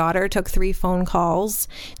delivering my daughter, took 3 phone calls,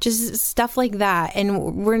 just stuff like that.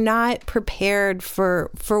 And we're not prepared for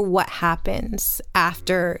what happens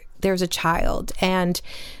after there's a child, and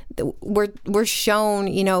we're shown,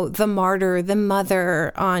 you know, the martyr, the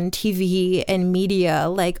mother on TV and media,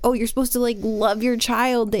 like, oh, you're supposed to like love your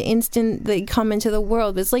child the instant they come into the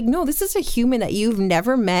world. But it's like, no, this is a human that you've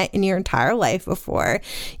never met in your entire life before.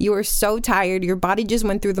 You are so tired. Your body just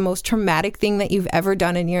went through the most traumatic thing that you've ever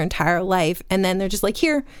done in your entire life. And then they're just like,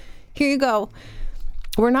 here you go.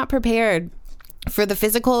 We're not prepared for the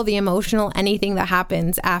physical, the emotional, anything that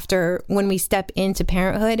happens after when we step into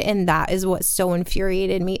parenthood. And that is what so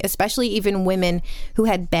infuriated me, especially even women who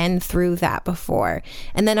had been through that before.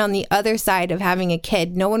 And then on the other side of having a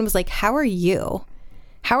kid, no one was like, how are you?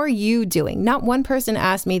 How are you doing? Not one person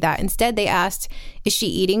asked me that. Instead, they asked, is she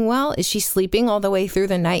eating well? Is she sleeping all the way through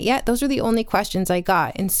the night yet? Those are the only questions I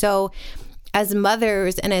got. And so as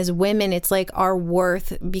mothers and as women, it's like our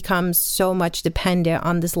worth becomes so much dependent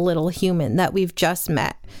on this little human that we've just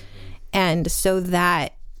met. And so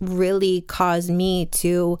that really caused me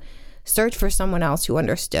to search for someone else who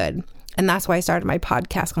understood. And that's why I started my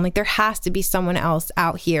podcast. I'm like, there has to be someone else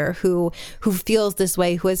out here who feels this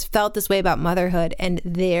way, who has felt this way about motherhood. And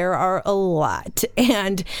there are a lot.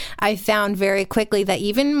 And I found very quickly that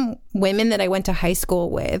even women that I went to high school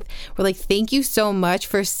with were like, thank you so much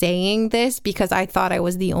for saying this, because I thought I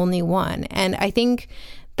was the only one. And I think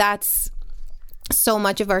that's so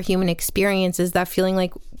much of our human experience, is that feeling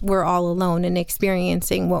like we're all alone and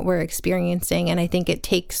experiencing what we're experiencing. And I think it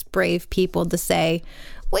takes brave people to say,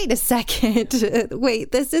 wait a second,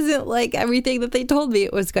 wait, this isn't like everything that they told me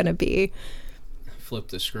it was going to be. Flip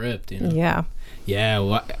the script, you know? Yeah. Yeah,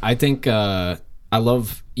 well, I think I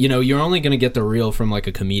love, you know, you're only going to get the real from like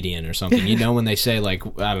a comedian or something. You know, when they say like,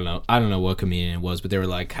 I don't know what comedian it was, but they were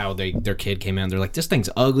like how their kid came out and they're like, this thing's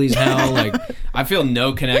ugly as hell. Like, I feel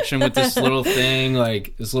no connection with this little thing,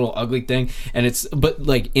 like this little ugly thing. And but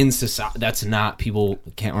like in society, that's not, people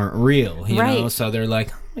aren't real, you know? So they're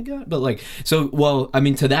like, oh my God. But like, so, well, I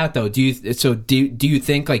mean, to that though, do you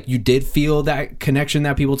think like you did feel that connection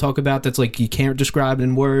that people talk about, that's like you can't describe it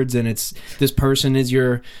in words, and it's this person is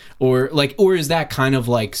your, or is that kind of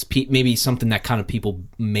like maybe something that kind of people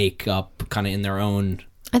make up kind of in their own?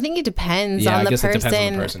 I think it depends on the person. It depends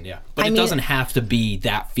on the person, yeah. But it doesn't have to be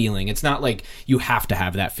that feeling. It's not like you have to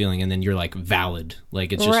have that feeling and then you're like valid.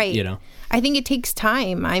 Like it's just, you know. I think it takes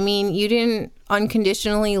time. I mean, you didn't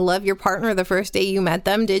unconditionally love your partner the first day you met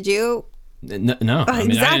them, did you? No. I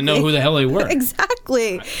mean, I didn't know who the hell they were.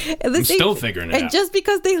 Exactly. I'm still figuring it out. And just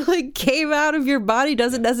because they like came out of your body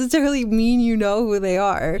doesn't necessarily mean you know who they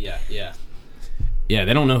are. Yeah,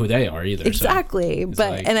 they don't know who they are either. Exactly. So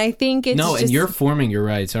but like, and I think it's and you're forming, you're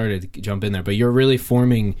right, sorry to jump in there, but you're really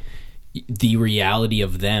forming the reality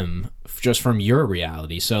of them just from your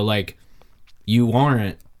reality. So like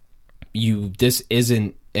this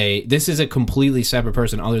is a completely separate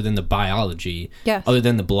person other than the biology. Yes. Other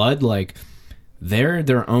than the blood, like they're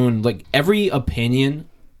their own, like every opinion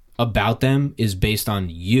about them is based on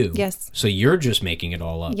you. Yes. So you're just making it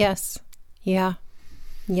all up. Yes. Yeah.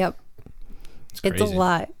 Yep. It's a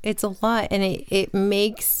lot. It's a lot. And it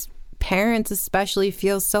makes parents especially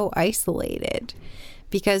feel so isolated,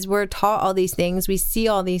 because we're taught all these things. We see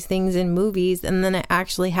all these things in movies, and then it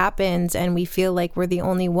actually happens and we feel like we're the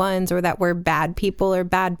only ones, or that we're bad people or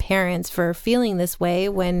bad parents for feeling this way,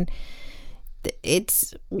 when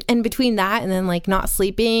it's, and between that and then like not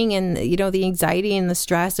sleeping and, you know, the anxiety and the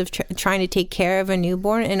stress of trying to take care of a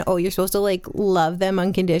newborn, and you're supposed to like love them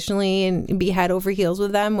unconditionally and be head over heels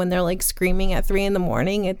with them when they're like screaming at 3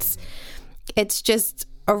 a.m. It's just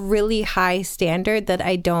a really high standard that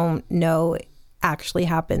I don't know actually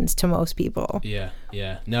happens to most people. Yeah.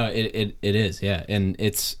 No, it is. Yeah. And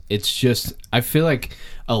it's just, I feel like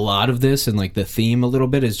a lot of this, and like the theme a little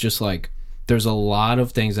bit, is just like, there's a lot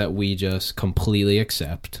of things that we just completely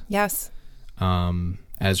accept. Yes.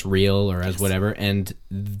 As real or as whatever. And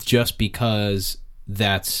just because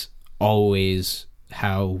that's always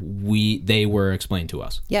how they were explained to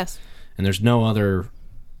us. Yes. And there's no other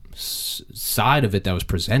side of it that was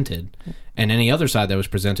presented. And any other side that was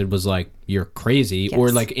presented was like, you're crazy. Yes.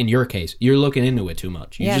 Or like in your case, you're looking into it too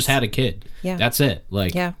much. You just had a kid. Yeah. That's it.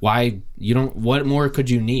 Like, why you don't, what more could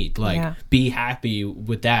you need? Like, be happy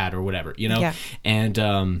with that or whatever, you know? Yeah. And,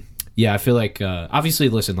 I feel like, obviously,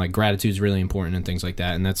 listen, like gratitude is really important and things like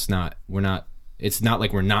that. And it's not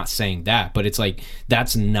like we're not saying that, but it's like,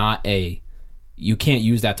 that's not you can't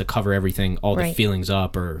use that to cover everything, all the feelings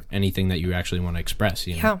up or anything that you actually want to express,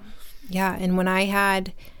 you know? Yeah.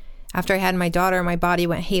 And after I had my daughter, my body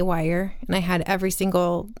went haywire, and I had every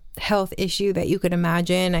single health issue that you could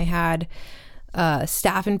imagine. I had a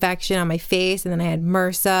staph infection on my face, and then I had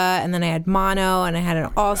MRSA, and then I had mono, and I had an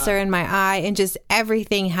ulcer in my eye, and just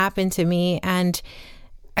everything happened to me. And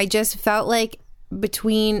I just felt like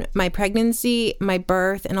between my pregnancy, my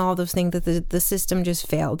birth, and all those things, that the system just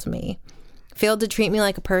failed me. Failed to treat me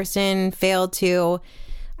like a person,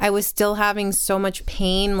 I was still having so much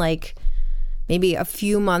pain, like maybe a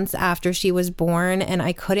few months after she was born, and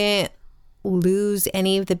I couldn't lose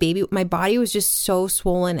any of the baby. My body was just so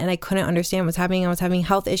swollen and I couldn't understand what's happening. I was having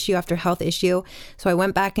health issue after health issue. So I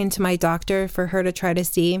went back into my doctor for her to try to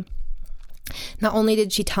see. Not only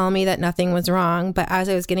did she tell me that nothing was wrong, but as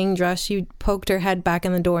I was getting dressed, she poked her head back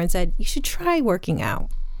in the door and said, "You should try working out."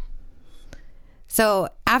 So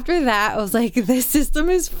after that, I was like, this system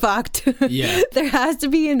is fucked. Yeah. There has to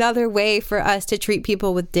be another way for us to treat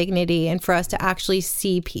people with dignity and for us to actually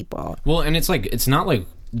see people. Well, and it's like, it's not like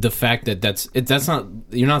the fact that that's not,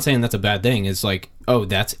 you're not saying that's a bad thing. It's like, oh,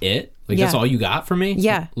 that's it? Like, that's all you got for me?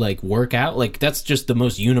 Yeah. Like, work out? Like, that's just the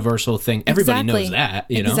most universal thing. Everybody knows that,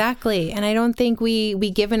 you know? Exactly. And I don't think we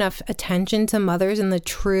give enough attention to mothers and the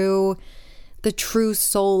true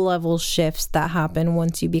soul level shifts that happen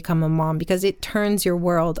once you become a mom, because it turns your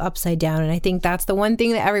world upside down. And I think that's the one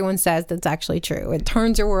thing that everyone says that's actually true. It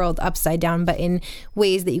turns your world upside down, but in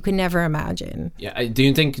ways that you could never imagine. Yeah. Do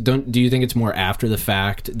you think it's more after the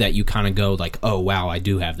fact that you kind of go like, oh wow, I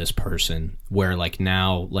do have this person, where like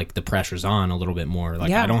now like the pressure's on a little bit more,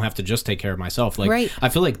 like I don't have to just take care of myself. Like, right. I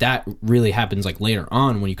feel like that really happens like later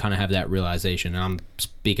on when you kind of have that realization. And I'm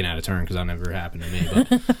speaking out of turn because that never happened to me,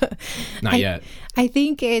 but not yet. I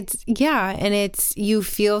think it's you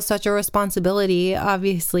feel such a responsibility,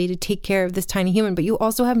 obviously, to take care of this tiny human, but you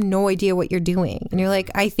also have no idea what you're doing. And you're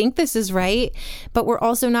like, I think this is right, but we're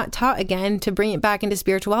also not taught, again, to bring it back into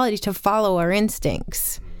spirituality, to follow our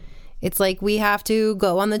instincts. It's like we have to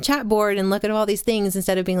go on the chat board and look at all these things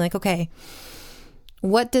instead of being like, okay,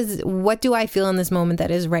 what do I feel in this moment that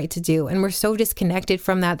is right to do? And we're so disconnected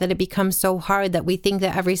from that it becomes so hard that we think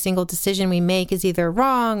that every single decision we make is either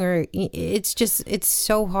wrong, or it's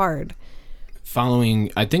so hard.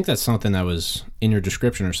 I think that's something that was in your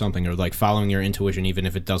description or something, or like following your intuition even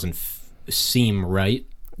if it doesn't seem right.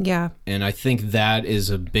 Yeah. And I think that is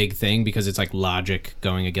a big thing, because it's like logic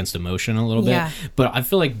going against emotion a little bit. Yeah. But I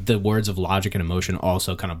feel like the words of logic and emotion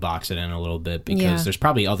also kind of box it in a little bit, because there's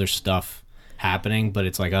probably other stuff happening, but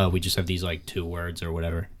it's like, oh, we just have these like two words or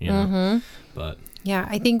whatever, you know. Mm-hmm. But yeah,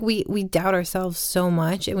 I think we doubt ourselves so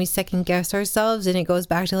much, and we second guess ourselves, and it goes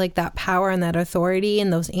back to like that power and that authority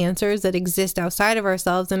and those answers that exist outside of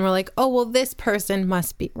ourselves, and we're like, oh well, this person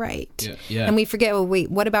must be right. Yeah. And we forget, well,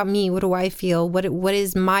 wait, what about me? What do I feel? What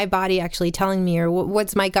is my body actually telling me, or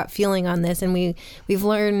what's my gut feeling on this? And we've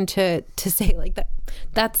learned to say like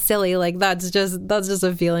that's silly, like that's just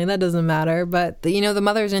a feeling, that doesn't matter. But the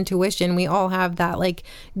mother's intuition, we all have that like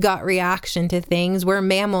gut reaction to things. We're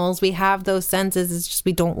mammals, we have those senses, it's just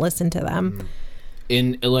we don't listen to them.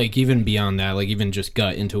 In like even beyond that, like even just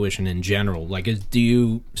gut intuition in general, like do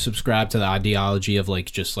you subscribe to the ideology of like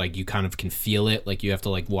just like you kind of can feel it, like you have to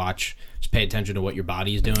like just pay attention to what your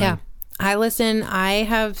body's doing? Yeah, I listen. I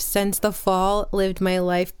have since the fall lived my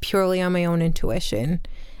life purely on my own intuition.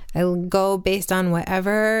 I go based on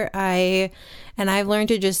whatever I've learned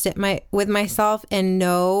to just sit with myself and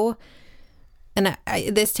know, and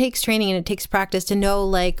this takes training and it takes practice to know,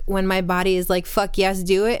 like when my body is like, fuck yes,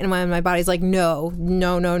 do it. And when my body's like, no.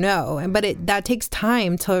 But that takes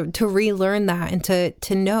time to relearn that and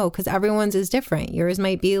to know, because everyone's is different. Yours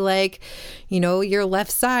might be like, your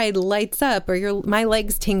left side lights up, or my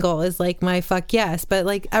legs tingle is like my fuck yes. But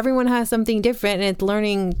like everyone has something different, and it's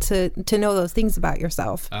learning to know those things about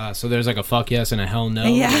yourself. So there's like a fuck yes and a hell no.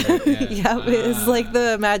 Yeah. Yeah. It's like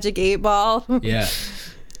the magic 8-ball. Yeah.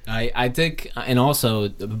 I think, and also,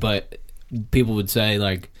 but people would say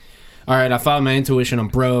like, all right, I followed my intuition, I'm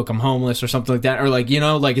broke, I'm homeless, or something like that, or like,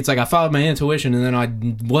 like it's like I followed my intuition and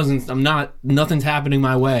then nothing's happening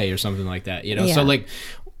my way, or something like that, Yeah. So like,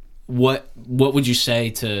 what would you say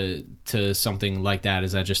to something like that?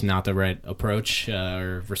 Is that just not the right approach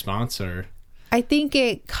or response, or? I think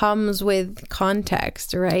it comes with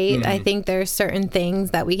context, right? Mm-hmm. I think there's certain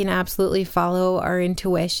things that we can absolutely follow our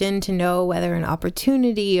intuition to know whether an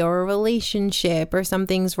opportunity or a relationship or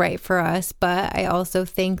something's right for us. But I also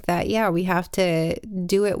think that, we have to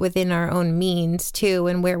do it within our own means too,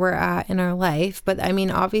 and where we're at in our life. But I mean,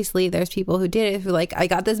 obviously there's people who did it, who like, I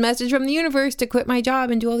got this message from the universe to quit my job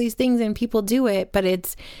and do all these things, and people do it. But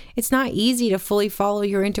it's not easy to fully follow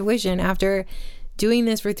your intuition after doing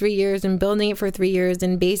this for 3 years and building it for 3 years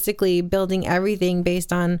and basically building everything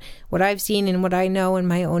based on what I've seen and what I know and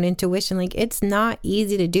my own intuition. Like, it's not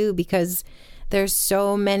easy to do, because there's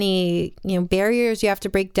so many, barriers you have to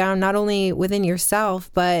break down, not only within yourself,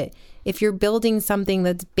 but if you're building something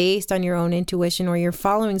that's based on your own intuition, or you're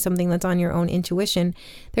following something that's on your own intuition,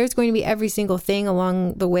 there's going to be every single thing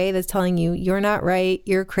along the way that's telling you you're not right,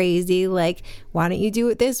 you're crazy, like, why don't you do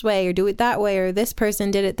it this way or do it that way, or this person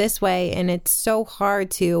did it this way. And it's so hard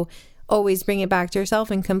to always bring it back to yourself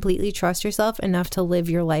and completely trust yourself enough to live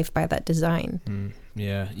your life by that design.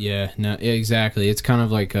 No, exactly. It's kind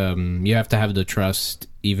of like you have to have the trust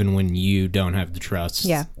even when you don't have the trust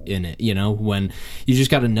in it, when you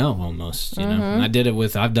just got to know almost, know. And I've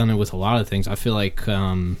done it with a lot of things. I feel like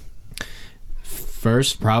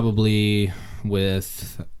first probably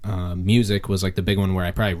with music was like the big one where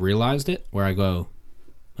I probably realized it, where I go,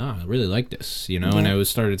 oh, I really like this, and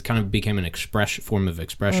it kind of became an form of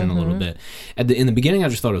expression a little bit. In the beginning, I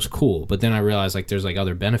just thought it was cool, but then I realized like there's like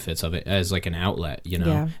other benefits of it as like an outlet,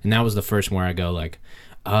 and that was the first one where I go like,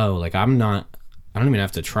 oh, like I don't even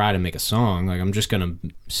have to try to make a song, like I'm just gonna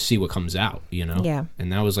see what comes out,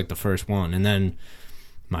 and that was like the first one. And then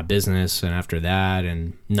my business, and after that,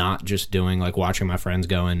 and not just doing like watching my friends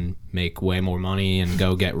go and make way more money and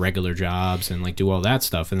go get regular jobs and like do all that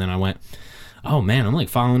stuff. And then I went, oh man, I'm like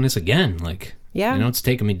following this again, like, it's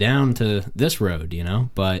taking me down to this road,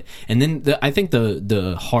 but, and then I think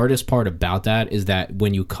the hardest part about that is that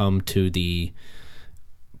when you come to the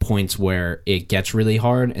points where it gets really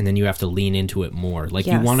hard and then you have to lean into it more, like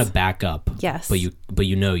you want to back up, but you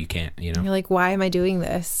can't, you're like, why am I doing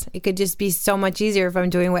this? It could just be so much easier if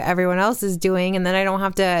I'm doing what everyone else is doing, and then I don't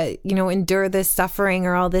have to endure this suffering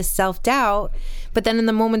or all this self-doubt. But then in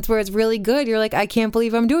the moments where it's really good, you're like, I can't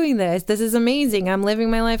believe I'm doing this is amazing, I'm living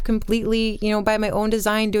my life completely by my own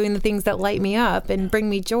design, doing the things that light me up and bring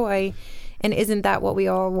me joy. And isn't that what we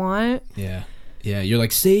all want? Yeah, you're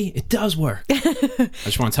like, see, it does work. I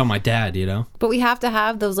just want to tell my dad, But we have to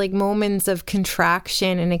have those like moments of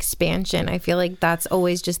contraction and expansion. I feel like that's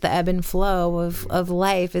always just the ebb and flow of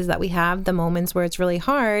life, is that we have the moments where it's really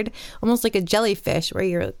hard, almost like a jellyfish, where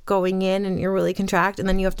you're going in and you're really contract, and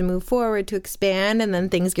then you have to move forward to expand, and then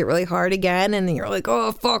things get really hard again, and then you're like,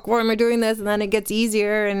 oh, fuck, why am I doing this? And then it gets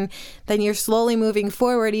easier, and then you're slowly moving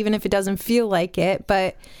forward, even if it doesn't feel like it.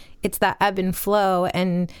 But it's that ebb and flow,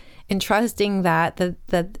 and trusting that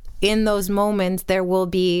in those moments there will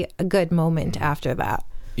be a good moment after that.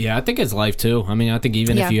 Yeah, I think it's life too. I mean, I think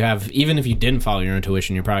even if you didn't follow your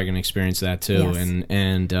intuition, you're probably going to experience that too.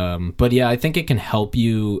 Yes. But yeah, I think it can help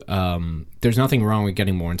you. There's nothing wrong with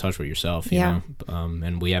getting more in touch with yourself, you know?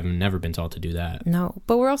 And we have never been taught to do that. No,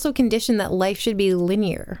 but we're also conditioned that life should be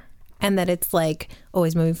linear. And that it's like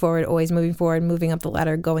always moving forward, moving up the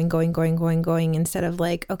ladder, going, instead of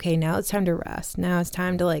like, okay, now it's time to rest. Now it's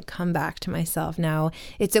time to like come back to myself. Now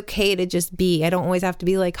it's okay to just be. I don't always have to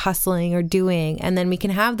be like hustling or doing. And then we can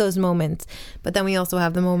have those moments. But then we also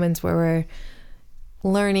have the moments where we're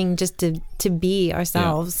learning just to be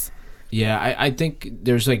ourselves. Yeah, I think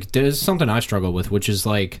there's something I struggle with, which is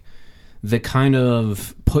like the kind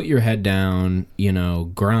of put your head down,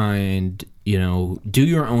 grind, do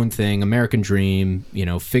your own thing, American dream,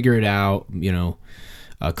 figure it out,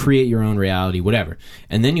 create your own reality, whatever.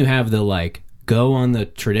 And then you have the like go on the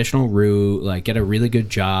traditional route, like get a really good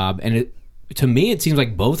job. And to me, it seems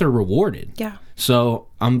like both are rewarded. Yeah. So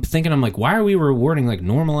I'm like, why are we rewarding like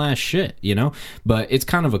normal ass shit, But it's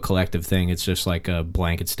kind of a collective thing. It's just like a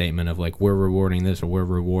blanket statement of like, we're rewarding this or we're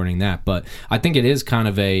rewarding that. But I think it is kind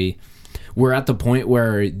of we're at the point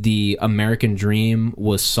where the American dream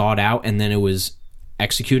was sought out and then it was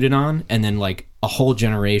executed on, and then like a whole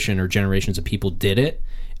generation or generations of people did it.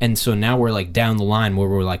 And so now we're like down the line where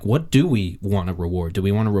we're like, what do we want to reward? Do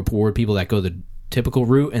we want to reward people that go the typical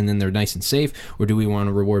route and then they're nice and safe, or do we want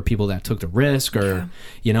to reward people that took the risk? Or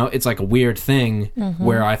it's like a weird thing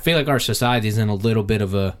where I feel like our society is in a little bit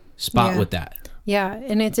of a spot with that. Yeah,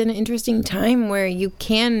 and it's an interesting time where you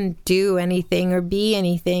can do anything or be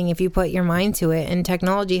anything if you put your mind to it. And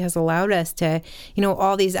technology has allowed us to,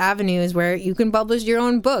 all these avenues where you can publish your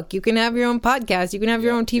own book, you can have your own podcast, you can have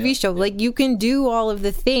your own TV show. Like you can do all of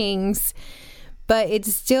the things, but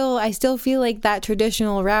I still feel like that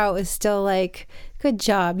traditional route is still like, good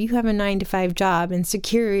job, you have a 9-to-5 job and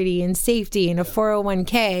security and safety and a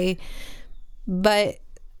 401k. But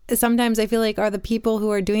sometimes I feel like, are the people who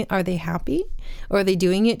are they happy? Or are they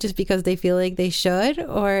doing it just because they feel like they should?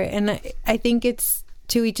 And I think it's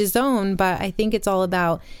to each his own, but I think it's all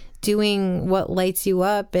about doing what lights you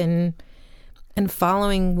up and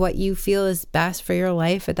following what you feel is best for your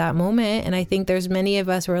life at that moment. And I think there's many of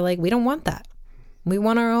us who are like, we don't want that. We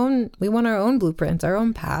want our own blueprints, our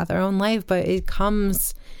own path, our own life, but it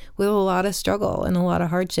comes with a lot of struggle and a lot of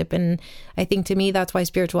hardship. And I think to me, that's why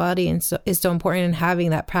spirituality is so important in having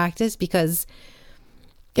that practice, because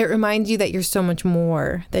it reminds you that you're so much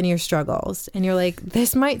more than your struggles. And you're like,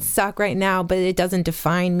 this might suck right now, but it doesn't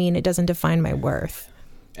define me and it doesn't define my worth.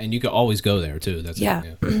 And you could always go there too. That's yeah.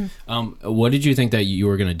 What did you think that you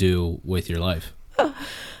were going to do with your life?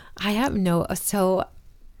 So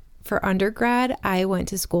for undergrad, I went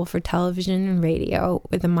to school for television and radio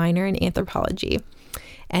with a minor in anthropology.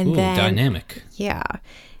 And then dynamic. Yeah.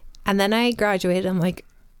 And then I graduated. I'm like,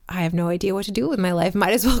 I have no idea what to do with my life.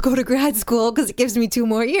 Might as well go to grad school because it gives me 2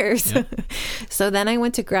 more years. Yep. So then I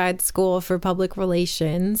went to grad school for public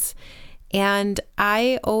relations. And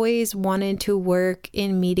I always wanted to work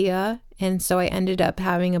in media. And so I ended up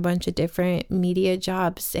having a bunch of different media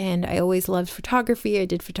jobs. And I always loved photography. I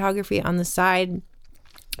did photography on the side.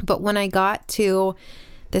 But when I got to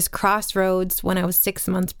this crossroads when I was 6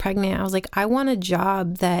 months pregnant, I was like, I want a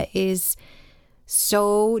job that is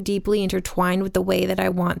so deeply intertwined with the way that I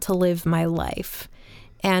want to live my life,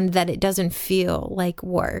 and that it doesn't feel like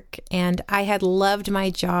work. And I had loved my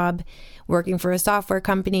job working for a software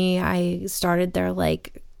company. I started their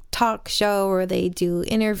like talk show where they do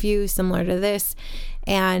interviews similar to this.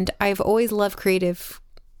 And I've always loved creative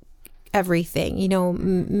everything, you know,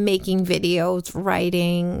 making videos,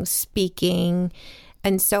 writing, speaking.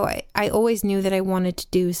 And so I always knew that I wanted to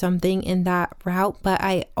do something in that route, but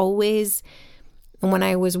I always, when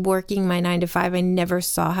I was working my 9 to 5, I never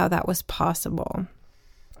saw how that was possible.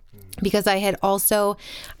 Because I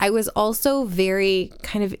was also very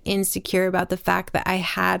kind of insecure about the fact that I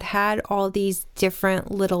had all these different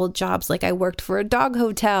little jobs. Like I worked for a dog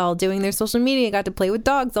hotel doing their social media, got to play with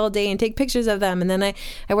dogs all day and take pictures of them. And then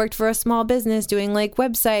I worked for a small business doing like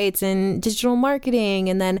websites and digital marketing,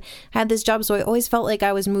 and then had this job. So I always felt like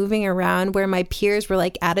I was moving around where my peers were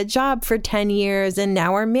like at a job for 10 years and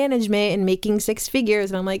now are management and making 6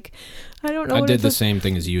 figures. And I'm like, I don't know. I did the same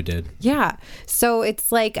thing as you did. Yeah. So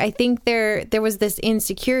it's like, I think there was this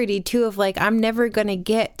insecurity too of like, I'm never going to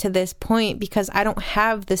get to this point because I don't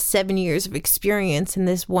have the 7 years of experience in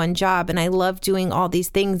this one job. And I love doing all these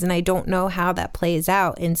things and I don't know how that plays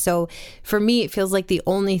out. And so for me, it feels like the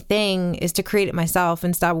only thing is to create it myself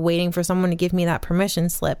and stop waiting for someone to give me that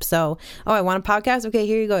permission slip. So, oh, I want a podcast. Okay,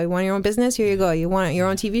 here you go. You want your own business? Here you go. You want your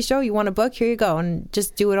own TV show? You want a book? Here you go. And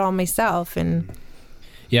just do it all myself. And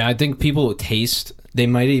yeah, I think people they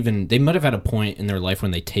might have had a point in their life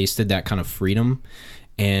when they tasted that kind of freedom,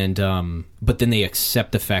 and but then they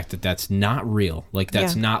accept the fact that that's not real. Like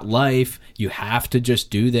that's not life. You have to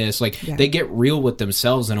just do this. Like they get real with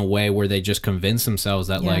themselves in a way where they just convince themselves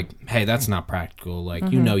that like, hey, that's not practical. Like,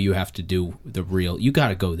 you know, you have to do the real, you got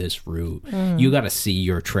to go this route. You got to see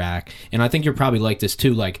your track. And I think you're probably like this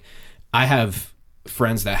too. Like I have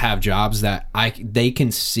friends that have jobs that they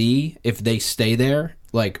can see if they stay there,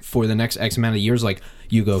 like for the next X amount of years, like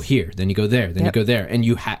you go here, then you go there, then you go there, and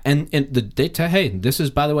you hey, this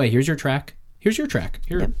is, by the way, here's your track. Here's your track.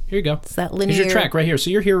 Here you go. It's that linear. Here's your track right here. So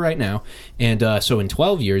you're here right now, and so in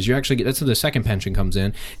 12 years, you actually that's where the second pension comes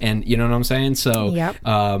in, and you know what I'm saying. So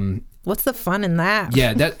what's the fun in that?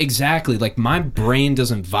 Yeah, that exactly. Like my brain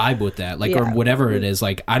doesn't vibe with that, like or whatever it is.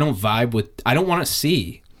 Like I don't vibe with. I don't want to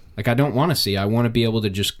see. Like, I don't want to see. I want to be able to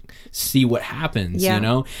just see what happens, you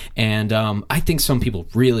know? And I think some people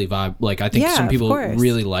really vibe. Like, I think some people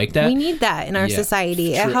really like that. We need that in our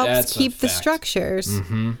society. It helps keep the structures.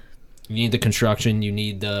 Mm-hmm. You need the construction. You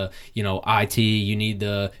need the, IT. You need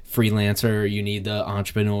the freelancer. You need the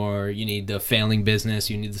entrepreneur. You need the failing business.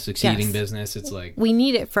 You need the succeeding business. It's like... We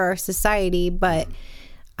need it for our society, but...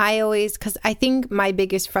 because I think my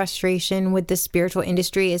biggest frustration with the spiritual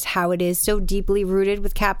industry is how it is so deeply rooted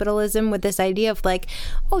with capitalism, with this idea of like,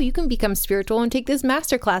 oh, you can become spiritual and take this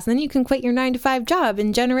masterclass and then you can quit your 9 to 5 job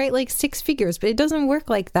and generate like 6 figures. But it doesn't work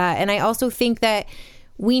like that. And I also think that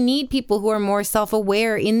we need people who are more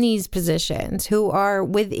self-aware in these positions, who are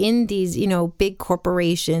within these, big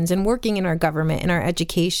corporations and working in our government and our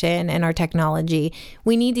education and our technology.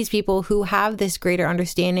 We need these people who have this greater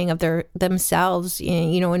understanding of themselves,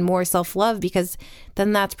 and more self-love, because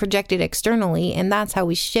then that's projected externally. And that's how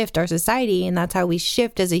we shift our society. And that's how we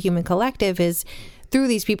shift as a human collective, is through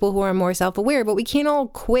these people who are more self-aware. But we can't all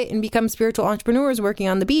quit and become spiritual entrepreneurs working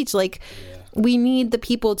on the beach. We need the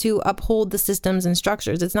people to uphold the systems and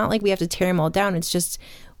structures. It's not like we have to tear them all down. It's just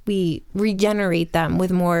we regenerate them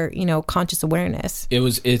with more, conscious awareness.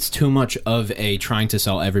 It's too much of a trying to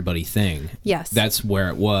sell everybody thing. Yes. That's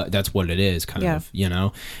where that's what it is kind of,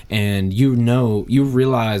 and you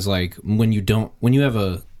realize like when you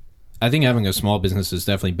have I think having a small business is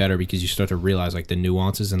definitely better because you start to realize like the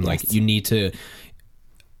nuances and like you need to,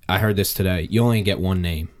 I heard this today, you only get one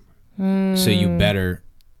name. So you better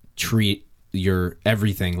treat your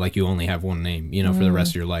everything like you only have one name, you know, for the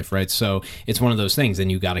rest of your life, right? So it's one of those things,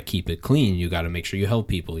 and you got to keep it clean. You got to make sure you help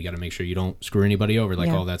people. You got to make sure you don't screw anybody over, like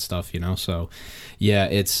all that stuff, you know? So yeah,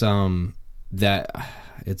 it's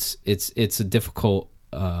it's a difficult,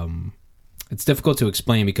 it's difficult to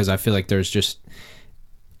explain, because I feel like there's just,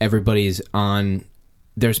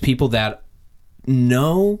 there's people that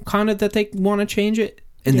know kind of that they want to change it,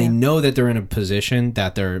 and they know that they're in a position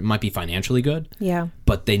that they might be financially good,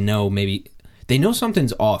 but they know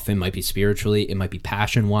something's off. It might be spiritually, it might be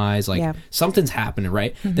passion wise, like something's happening,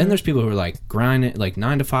 right? Then there's people who are like grinding, like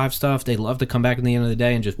 9 to 5 stuff. They love to come back at the end of the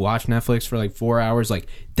day and just watch Netflix for like 4 hours. Like,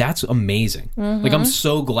 that's amazing. Like, I'm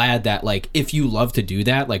so glad that, like, if you love to do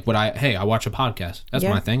that, like I watch a podcast. That's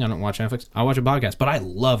my thing. I don't watch Netflix. I watch a podcast, but I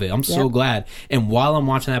love it. I'm so glad. And while I'm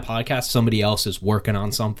watching that podcast, somebody else is working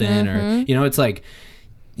on something, or, you know, it's like,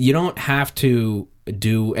 you don't have to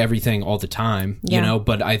do everything all the time, you know,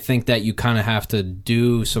 but I think that you kind of have to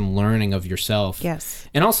do some learning of yourself. Yes.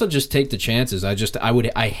 And also just take the chances.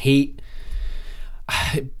 I hate,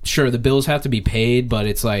 sure, the bills have to be paid, but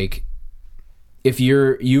it's like, if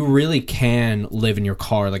you really can live in your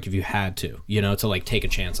car, like if you had to, you know, to like take a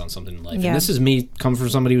chance on something in life. And this is me coming from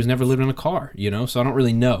somebody who's never lived in a car, you know, so I don't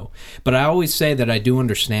really know. But I always say that I do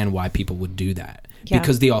understand why people would do that.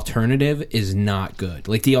 Because the alternative is not good.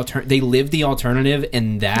 Like, they live the alternative,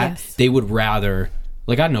 and that they would rather,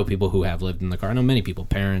 like, I know people who have lived in the car. I know many people,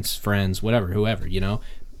 parents, friends, whoever, you know.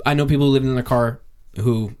 I know people who live in the car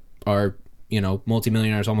who are, you know,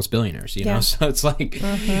 multimillionaires, almost billionaires, you know. So it's like,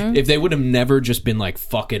 if they would have never just been like,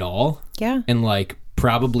 fuck it all, and like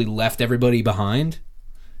probably left everybody behind,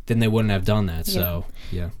 then they wouldn't have done that. So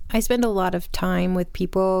I spend a lot of time with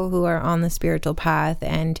people who are on the spiritual path,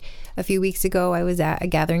 and a few weeks ago I was at a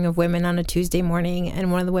gathering of women on a Tuesday morning,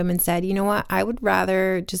 and one of the women said, you know what, I would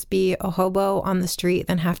rather just be a hobo on the street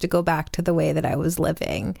than have to go back to the way that I was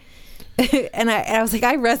living. and I was like,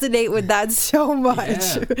 I resonate with that so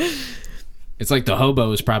much. It's like the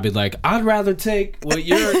hobo is probably like, I'd rather take what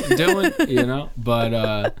you're doing, you know?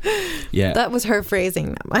 But, That was her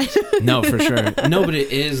phrasing, not mine. No, for sure. No, but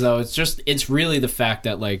it is, though. It's really the fact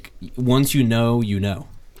that, like, once you know, you know.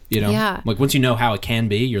 You know? Yeah. Like, once you know how it can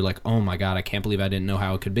be, you're like, oh my God, I can't believe I didn't know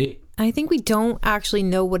how it could be. I think we don't actually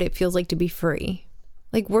know what it feels like to be free.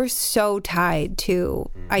 Like, we're so tied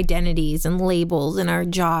to identities and labels and our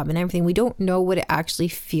job and everything. We don't know what it actually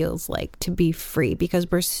feels like to be free,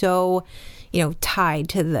 because we're so, you know, tied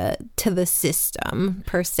to the system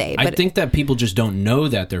per se. But I think that people just don't know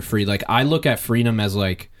that they're free. Like, I look at freedom as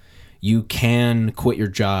like, you can quit your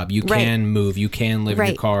job, you can move, you can live in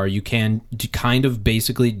your car, you can kind of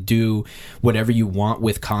basically do whatever you want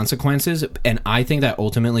with consequences. And I think that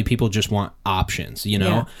ultimately people just want options, you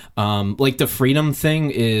know? Like, the freedom thing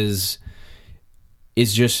is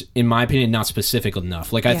just, in my opinion, not specific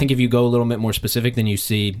enough. Like, I think if you go a little bit more specific, then you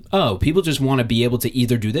see, oh, people just want to be able to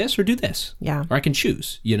either do this or do this. Or I can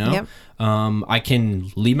choose, you know? I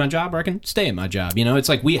can leave my job, or I can stay at my job. You know, it's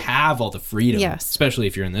like, we have all the freedom, especially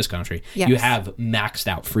if you're in this country. You have maxed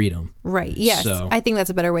out freedom. Yes. So, I think that's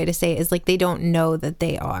a better way to say it, is like, they don't know that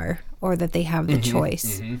they are, or that they have the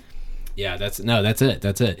choice. Yeah, that's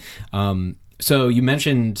it. So you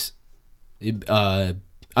mentioned,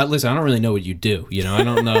 listen, I don't really know what you do. You know, I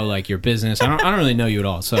don't know like your business. I don't really know you at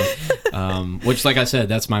all. So, which, like I said,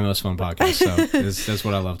 that's my most fun podcast. So that's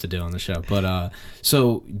what I love to do on the show. But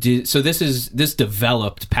so this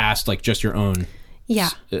developed past like just your own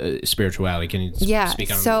spirituality. Can you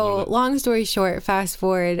speak on it? So long story short, fast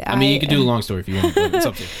forward. I mean, you can do a long story if you want, but it's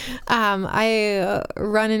up to you. I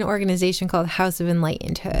run an organization called House of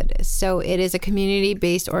Enlightenedhood. So it is a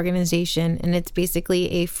community-based organization, and it's basically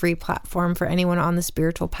a free platform for anyone on the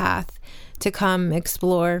spiritual path to come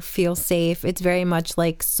explore, feel safe. It's very much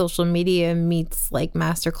like social media meets like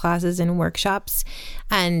master classes and workshops,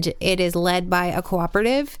 and it is led by a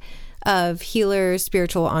cooperative of healers,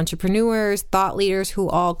 spiritual entrepreneurs, thought leaders who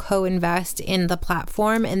all co-invest in the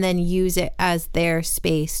platform and then use it as their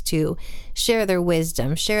space to share their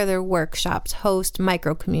wisdom, share their workshops, host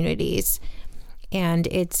micro communities. And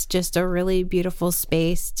it's just a really beautiful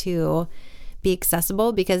space to be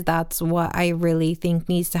accessible, because that's what I really think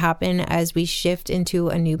needs to happen as we shift into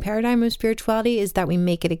a new paradigm of spirituality, is that we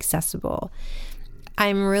make it accessible.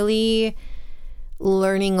 I'm really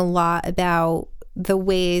learning a lot about the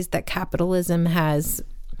ways that capitalism has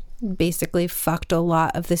basically fucked a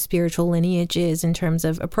lot of the spiritual lineages in terms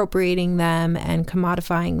of appropriating them and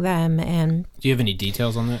commodifying them. And do you have any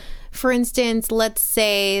details on that? For instance, let's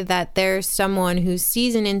say that there's someone who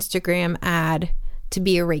sees an Instagram ad to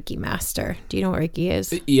be a Reiki master. Do you know what Reiki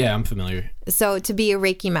is? Yeah, I'm familiar. So to be a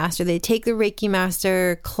Reiki master, they take the Reiki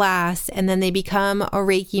master class and then they become a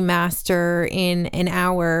Reiki master in an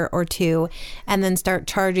hour or two and then start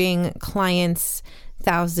charging clients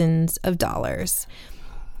thousands of dollars.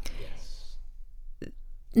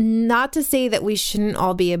 Not to say that we shouldn't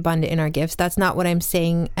all be abundant in our gifts. That's not what I'm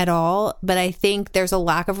saying at all. But I think there's a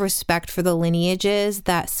lack of respect for the lineages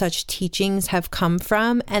that such teachings have come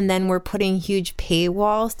from. And then we're putting huge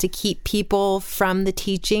paywalls to keep people from the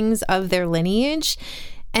teachings of their lineage.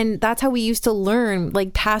 And that's how we used to learn,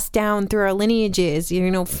 like passed down through our lineages,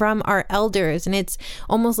 from our elders. And it's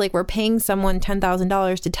almost like we're paying someone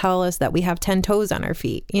 $10,000 to tell us that we have 10 toes on our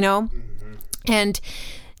feet, Mm-hmm. And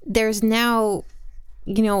there's now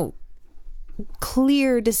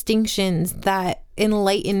clear distinctions that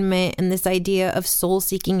enlightenment and this idea of soul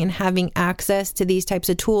seeking and having access to these types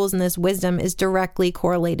of tools and this wisdom is directly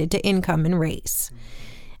correlated to income and race.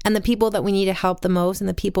 And the people that we need to help the most and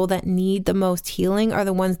the people that need the most healing are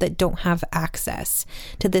the ones that don't have access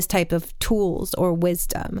to this type of tools or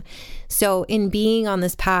wisdom. So in being on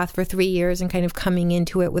this path for 3 years and kind of coming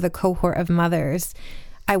into it with a cohort of mothers,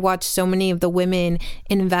 I watched so many of the women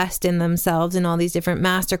invest in themselves in all these different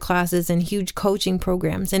master classes and huge coaching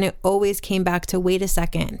programs. And it always came back to, wait a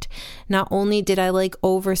second. Not only did I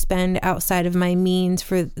overspend outside of my means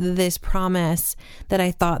for this promise that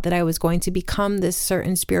I thought that I was going to become this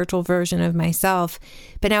certain spiritual version of myself,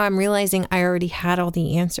 but now I'm realizing I already had all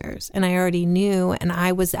the answers and I already knew, and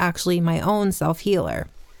I was actually my own self-healer.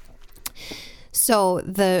 So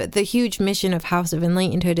the huge mission of House of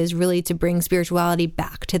Enlightenedhood is really to bring spirituality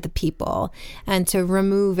back to the people and to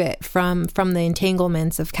remove it from the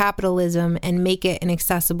entanglements of capitalism and make it an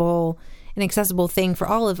accessible thing for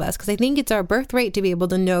all of us. Because I think it's our birthright to be able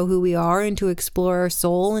to know who we are and to explore our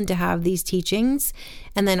soul and to have these teachings.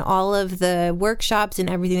 And then all of the workshops and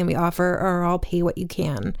everything that we offer are all pay what you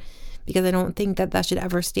can. Because I don't think that should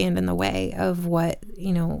ever stand in the way of what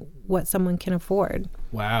someone can afford.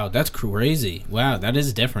 Wow, that's crazy. Wow, that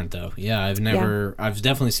is different though. Yeah, I've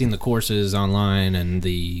definitely seen the courses online and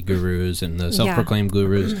the gurus and the self-proclaimed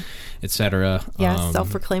gurus, etc. Yeah,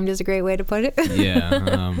 self-proclaimed is a great way to put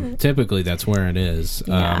it. Typically that's where it is,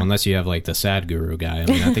 unless you have like the sad guru guy. I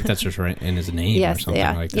mean, I think that's just right in his name or something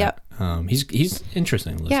like that. Yep. He's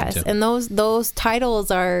interesting to listen to. Yes, and those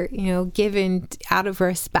titles are given out of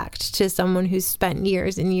respect to someone who's spent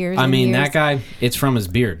years and years. I mean, that guy, it's from his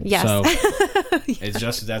beard. Yes. So it's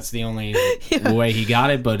just that's the only way he got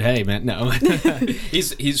it. But hey, man, no,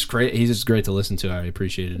 he's great. He's just great to listen to. I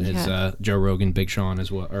appreciated his Joe Rogan, Big Sean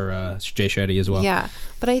as well, or Jay Shetty as well. Yeah,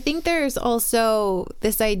 but I think there's also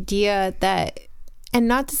this idea that. And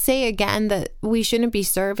not to say again that we shouldn't be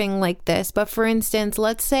serving like this, but for instance,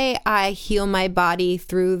 let's say I heal my body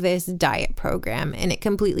through this diet program and it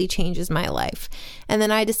completely changes my life. And then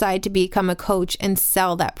I decide to become a coach and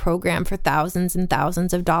sell that program for thousands and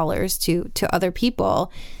thousands of dollars to other people.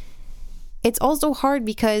 It's also hard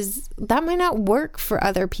because that might not work for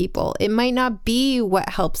other people. It might not be what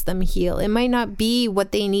helps them heal. It might not be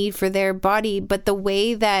what they need for their body, but the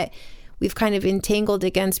way that we've kind of entangled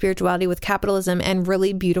again spirituality with capitalism and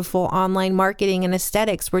really beautiful online marketing and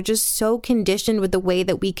aesthetics. We're just so conditioned with the way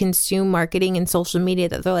that we consume marketing and social media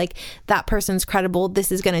that they're like, that person's credible,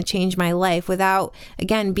 this is going to change my life, without,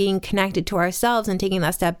 again, being connected to ourselves and taking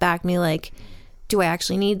that step back and be like, do I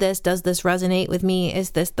actually need this? Does this resonate with me?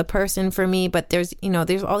 Is this the person for me? But there's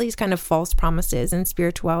all these kind of false promises in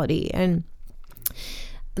spirituality. And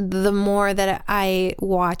the more that I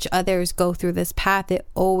watch others go through this path, it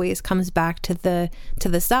always comes back to the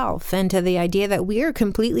self and to the idea that we are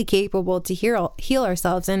completely capable to heal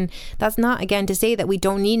ourselves. And that's not, again, to say that we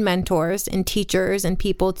don't need mentors and teachers and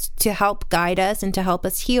people to help guide us and to help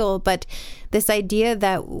us heal. But this idea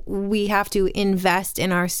that we have to invest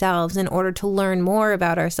in ourselves in order to learn more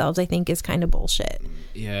about ourselves, I think is kind of bullshit.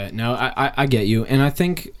 Yeah, no, I get you. And I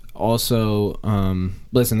think also,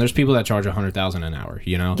 listen, there's people that charge $100,000 an hour,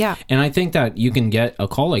 Yeah. And I think that you can get a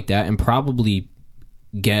call like that and probably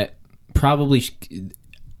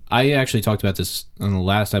I actually talked about this on the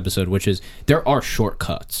last episode, which is there are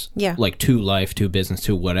shortcuts. Yeah. Like to life, to business,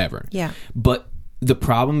 to whatever. Yeah. But the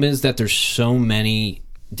problem is that there's so many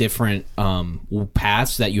different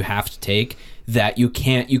paths that you have to take that you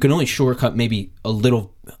can only shortcut maybe a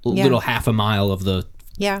little half a mile of the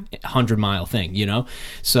 100-mile thing,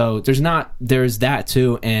 so there's that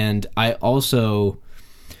too. And I also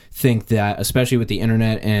think that, especially with the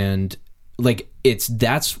internet and like,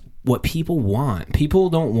 that's what people want. People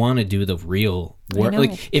don't want to do the real work.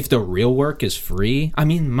 Like, if the real work is free, I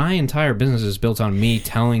mean, my entire business is built on me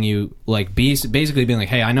telling you, like, basically being like,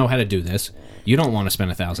 hey, I know how to do this. You don't want to spend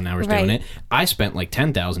 1,000 hours doing it. I spent like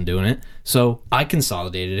 10,000 doing it, so I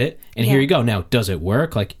consolidated it, and here you go. Now, does it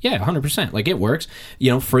work? Like, yeah, 100%. Like, it works,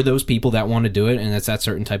 you know, for those people that want to do it, and it's that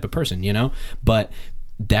certain type of person, you know. But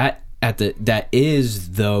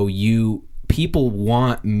people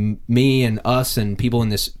want me and us and people in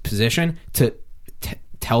this position to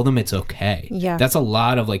tell them it's okay. Yeah. That's a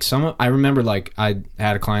lot of, like, I remember, like, I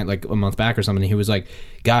had a client like a month back or something, and he was like,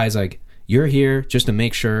 guys, like, you're here just to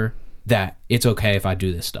make sure that it's okay if I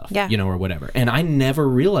do this stuff, you know, or whatever. And I never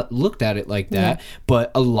looked at it like that.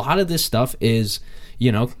 But a lot of this stuff is,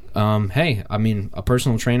 you know, hey, I mean, a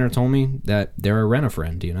personal trainer told me that they're a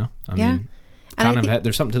rent-a-friend, you know? I mean,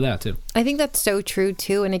 there's something to that too. I think that's so true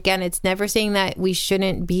too. And again, it's never saying that we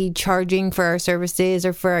shouldn't be charging for our services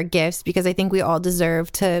or for our gifts, because I think we all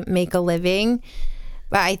deserve to make a living.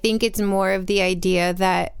 But I think it's more of the idea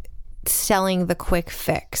that selling the quick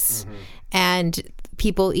fix and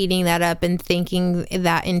people eating that up and thinking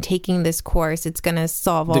that in taking this course, it's going to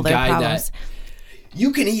solve all their problems.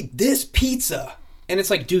 You can eat this pizza. And it's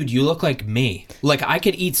like, dude, you look like me. Like, I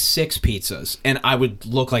could eat 6 pizzas and I would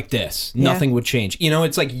look like this. Nothing would change. You know,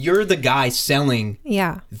 it's like you're the guy selling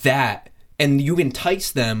that, and you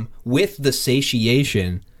entice them with the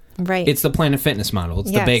satiation. Right. It's the Planet Fitness model.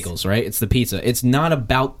 It's the bagels, right? It's the pizza. It's not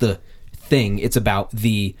about the thing. It's about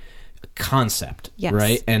the concept,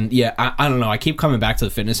 right? And I don't know. I keep coming back to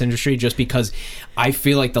the fitness industry just because I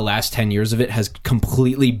feel like the last 10 years of it has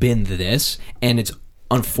completely been this, and it's,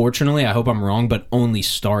 unfortunately, I hope I'm wrong, but only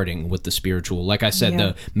starting with the spiritual. Like I said,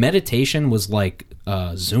 the meditation was like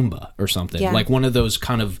Zumba or something, like one of those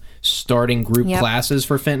kind of starting group classes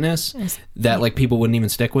for fitness that like people wouldn't even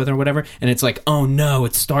stick with or whatever. And it's like, oh no,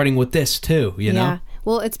 it's starting with this too, you know?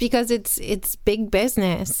 Well, it's because it's big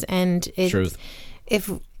business, and Truth.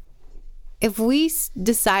 If we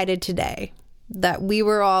decided today that we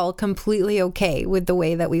were all completely okay with the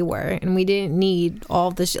way that we were, and we didn't need all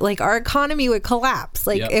the like, our economy would collapse.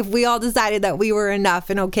 Like, if we all decided that we were enough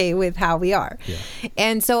and okay with how we are.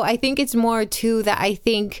 And so I think it's more too that I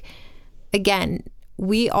think, again,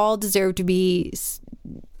 we all deserve to be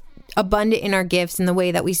abundant in our gifts in the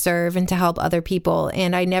way that we serve and to help other people.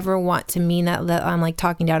 And I never want to mean that I'm like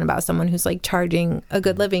talking down about someone who's like charging a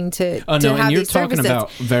good living to have and you're these talking services.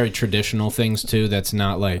 about very traditional things too. That's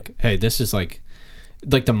not like, hey, this is like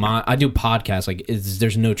I do podcasts, like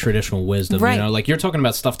there's no traditional wisdom, you know, like you're talking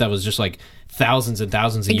about stuff that was just like thousands and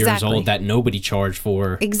thousands of years old that nobody charged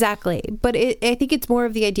for. Exactly. But I think it's more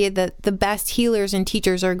of the idea that the best healers and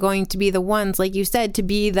teachers are going to be the ones, like you said, to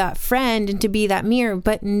be that friend and to be that mirror.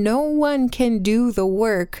 But no one can do the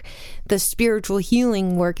work, the spiritual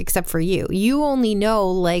healing work, except for you. You only know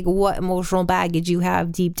like what emotional baggage you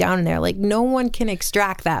have deep down in there. Like, no one can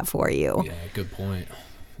extract that for you. Yeah, good point.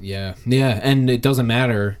 Yeah, and it doesn't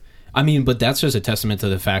matter. I mean, but that's just a testament to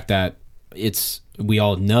the fact that we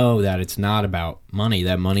all know that it's not about money.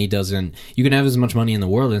 That money doesn't, you can have as much money in the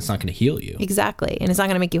world and it's not going to heal you. Exactly. And it's not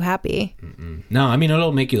going to make you happy. No, I mean,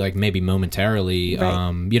 it'll make you like maybe momentarily, you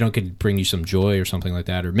know, it could bring you some joy or something like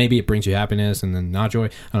that. Or maybe it brings you happiness and then not joy.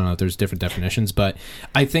 I don't know if there's different definitions, but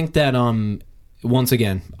I think that, once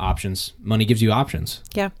again, options. Money gives you options.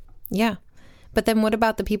 Yeah. But then what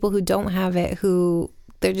about the people who don't have it, who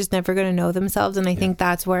they're just never going to know themselves? And I think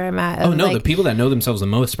that's where I'm at. Oh, no, like, the people that know themselves the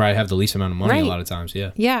most probably have the least amount of money a lot of times,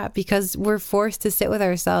 Yeah, because we're forced to sit with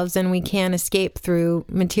ourselves and we can't escape through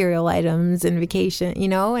material items and vacation, you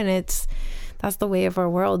know, and that's the way of our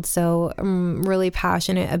world. So I'm really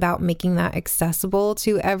passionate about making that accessible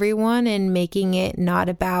to everyone and making it not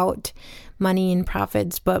about money and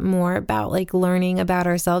profits, but more about like learning about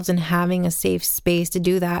ourselves and having a safe space to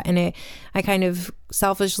do that. And I kind of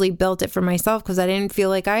selfishly built it for myself because I didn't feel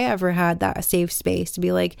like I ever had that safe space to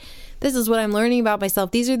be like, this is what I'm learning about myself.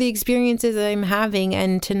 These are the experiences that I'm having,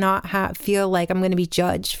 and to not feel like I'm going to be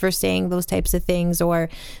judged for saying those types of things, or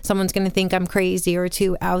someone's going to think I'm crazy or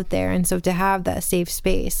too out there. And so to have that safe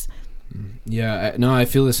space. Yeah, no, I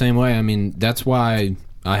feel the same way. I mean, that's why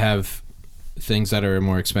I have things that are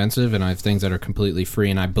more expensive and I have things that are completely free,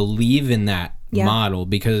 and I believe in that model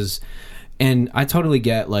because, and I totally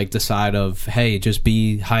get like the side of, hey, just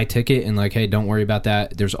be high ticket and like, hey, don't worry about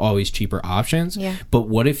that, there's always cheaper options. But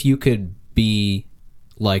what if you could be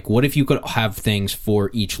like, what if you could have things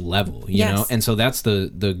for each level, you know? And so that's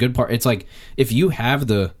the good part. It's like, if you have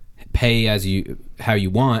the pay as how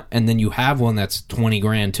you want, and then you have one that's 20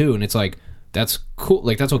 grand too, and it's like, that's cool.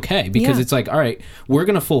 Like, that's okay, because Yeah. it's like, all right, we're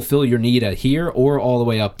going to fulfill your need at here or all the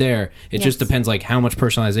way up there. It just depends, like, how much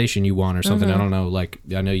personalization you want or something. I don't know. Like,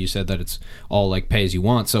 I know you said that it's all, like, pay as you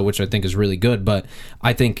want, so, which I think is really good. But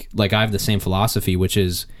I think, like, I have the same philosophy, which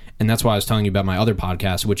is, and that's why I was telling you about my other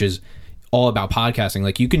podcast, which is all about podcasting.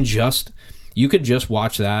 Like, you could just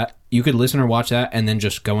watch that. You could listen or watch that and then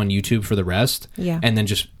just go on YouTube for the rest. Yeah. And then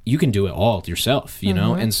you can do it all yourself, you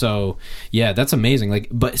know? And so, yeah, that's amazing. Like,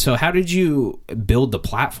 but so how did you build the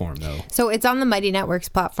platform though? So it's on the Mighty Networks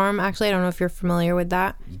platform. Actually, I don't know if you're familiar with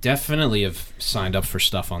that. Definitely have signed up for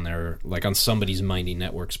stuff on there, like on somebody's Mighty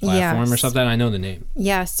Networks platform or Yes. something. I know the name.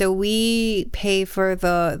 Yeah, so we pay for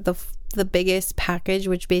the biggest package,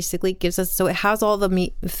 which basically gives us, so it has all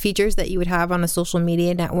the features that you would have on a social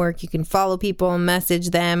media network. You can follow people, message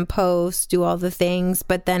them, post, do all the things,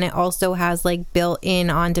 but then it also has like built-in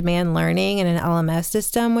on-demand learning and an LMS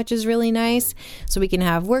system, which is really nice. So we can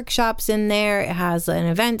have workshops in there. It has an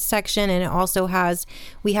event section, and it also has,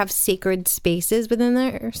 we have sacred spaces within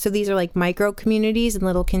there. So these are like micro communities and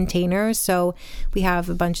little containers. So we have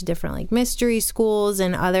a bunch of different like mystery schools,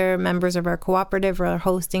 and other members of our cooperative are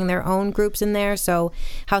hosting their own groups in there. So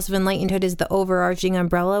House of Enlightenedhood is the overarching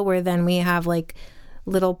umbrella, where then we have like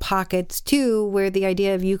little pockets too, where the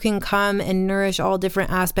idea of you can come and nourish all different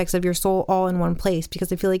aspects of your soul all in one place.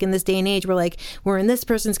 Because I feel like in this day and age, we're in this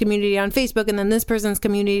person's community on Facebook, and then this person's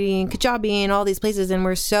community in Kajabi, and all these places, and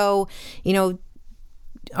we're so,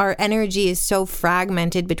 our energy is so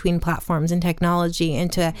fragmented between platforms and technology,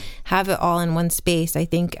 and to have it all in one space, I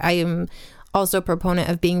think I am also a proponent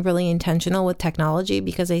of being really intentional with technology,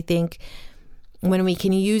 because I think when we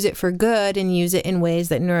can use it for good and use it in ways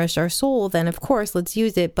that nourish our soul, then of course let's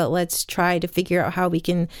use it, but let's try to figure out how we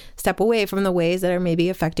can step away from the ways that are maybe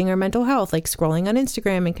affecting our mental health, like scrolling on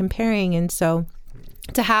Instagram and comparing. And so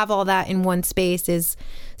to have all that in one space is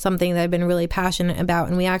something that I've been really passionate about.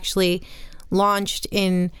 And we actually launched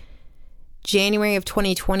in January of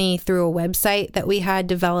 2020 through a website that we had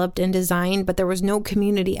developed and designed, but there was no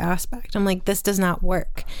community aspect. I'm like, this does not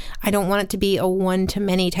work. I don't want it to be a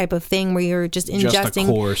one-to-many type of thing where you're just ingesting. Just a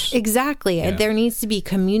course. Exactly. Yeah. There needs to be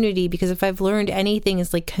community, because if I've learned anything,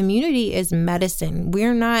 it's like community is medicine.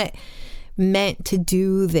 We're not meant to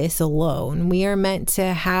do this alone. We are meant to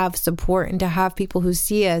have support and to have people who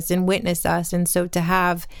see us and witness us. And so to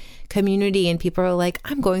have community, and people are like,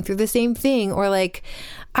 I'm going through the same thing, or like,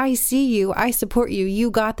 I see you, I support you, you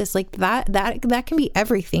got this, like that can be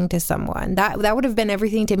everything to someone. That would have been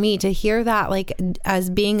everything to me, to hear that, like, as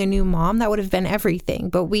being a new mom, that would have been everything.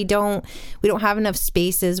 But we don't have enough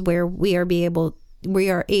spaces where we are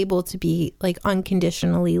able to be like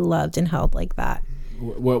unconditionally loved and held like that.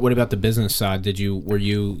 What about the business side? Were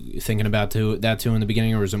you thinking about that too in the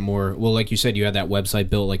beginning, or was it more, well, like you said, you had that website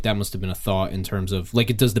built, like that must have been a thought in terms of,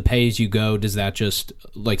 like, does the pay as you go, does that just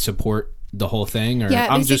like support the whole thing? Or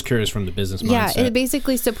I'm just curious from the business mindset. Yeah, it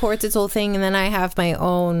basically supports its whole thing, and then I have my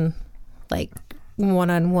own like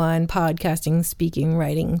one-on-one podcasting, speaking,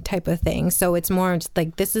 writing type of thing. So it's more just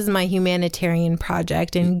like, this is my humanitarian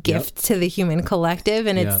project and gift to the human collective,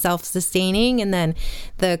 and it's self-sustaining. And then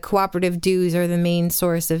the cooperative dues are the main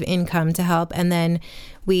source of income to help. And then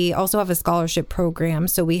we also have a scholarship program.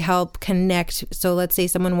 So we help connect. So let's say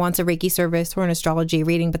someone wants a Reiki service or an astrology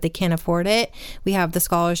reading, but they can't afford it. We have the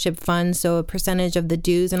scholarship fund. So a percentage of the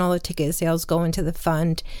dues and all the ticket sales go into the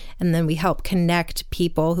fund. And then we help connect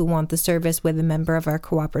people who want the service with a member of our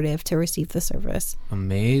cooperative to receive the service.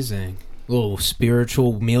 Amazing. Little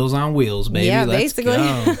spiritual Meals on Wheels, baby. Yeah, Let's basically.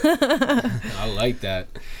 go. I like that.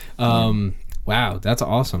 Wow, that's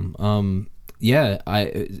awesome. Yeah,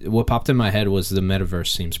 what popped in my head was the metaverse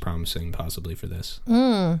seems promising, possibly for this.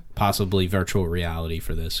 Possibly virtual reality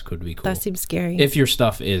for this could be cool. That seems scary. If your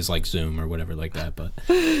stuff is like Zoom or whatever like that, but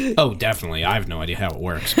oh, definitely. I have no idea how it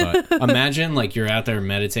works, but imagine like you're out there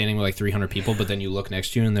meditating with like 300 people, but then you look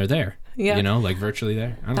next to you and they're there. Yeah. You know, like virtually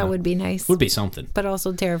there. I don't know. Would be nice. Would be something. But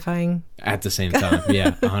also terrifying. At the same time.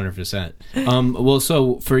 Yeah, 100%. Well,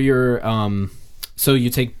 so for your so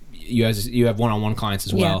you have one-on-one clients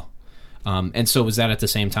as well. And so was that at the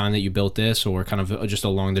same time that you built this, or kind of just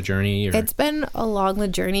along the journey? Or? It's been along the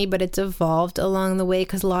journey, but it's evolved along the way,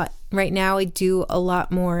 because right now I do a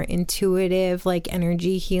lot more intuitive, like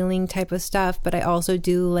energy healing type of stuff, but I also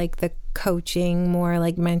do like the coaching, more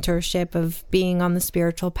like mentorship of being on the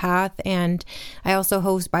spiritual path. And I also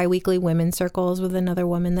host bi-weekly women's circles with another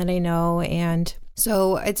woman that I know. And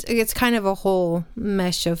so it's kind of a whole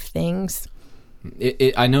mesh of things.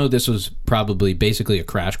 I know this was probably basically a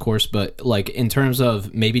crash course, but like in terms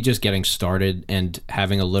of maybe just getting started and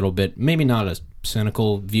having a little bit, maybe not a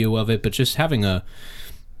cynical view of it, but just having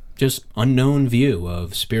just unknown view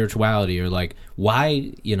of spirituality, or like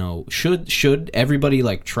why, should everybody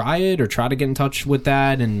like try it or try to get in touch with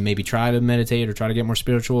that and maybe try to meditate or try to get more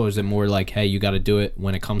spiritual? Or is it more like, hey, you got to do it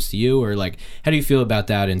when it comes to you? Or like, how do you feel about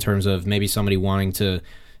that in terms of maybe somebody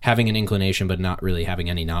having an inclination but not really having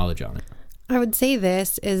any knowledge on it? I would say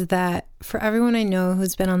this is that for everyone I know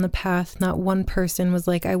who's been on the path, not one person was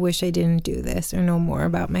like, I wish I didn't do this or know more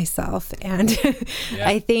about myself. And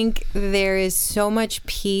I think there is so much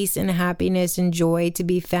peace and happiness and joy to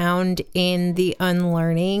be found in the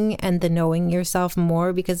unlearning and the knowing yourself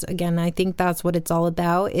more, because again, I think that's what it's all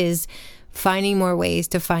about, is finding more ways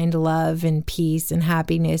to find love and peace and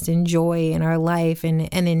happiness and joy in our life and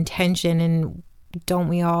intention. And don't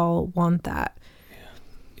we all want that?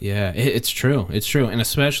 Yeah, it's true. It's true. And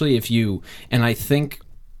especially and I think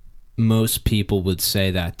most people would say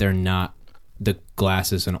that they're not, the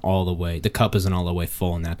cup isn't all the way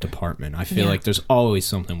full in that department. I feel like there's always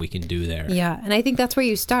something we can do there. Yeah. And I think that's where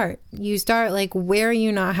you start. You start like, where are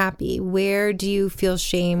you not happy? Where do you feel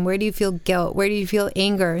shame? Where do you feel guilt? Where do you feel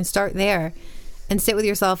anger? And start there and sit with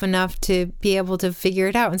yourself enough to be able to figure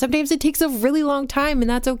it out. And sometimes it takes a really long time, and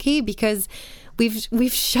that's okay, because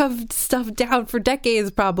we've shoved stuff down for decades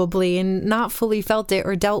probably and not fully felt it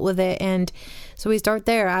or dealt with it. And so we start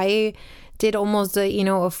there. I did almost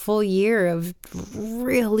a full year of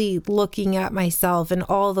really looking at myself and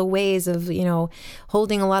all the ways of,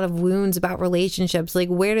 holding a lot of wounds about relationships. Like,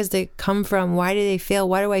 where does it come from? Why do they fail?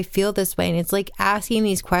 Why do I feel this way? And it's like asking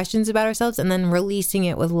these questions about ourselves and then releasing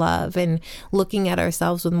it with love and looking at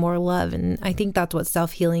ourselves with more love. And I think that's what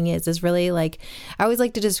self-healing is really like. I always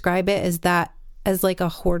like to describe it as like a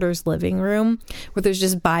hoarder's living room, where there's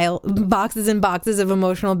just boxes and boxes of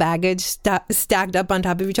emotional baggage stacked up on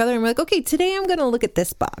top of each other. And we're like, okay, today I'm going to look at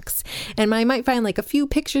this box, and I might find like a few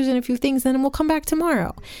pictures and a few things, and then we'll come back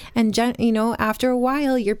tomorrow. And after a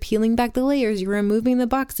while, you're peeling back the layers, you're removing the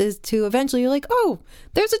boxes, to eventually you're like, oh,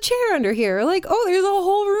 there's a chair under here. Or like, oh, there's a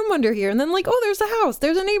whole room under here. And then like, oh, there's a house,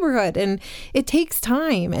 there's a neighborhood. And it takes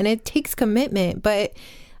time and it takes commitment, but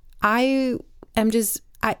it's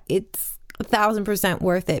 1,000%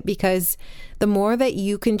 worth it, because the more that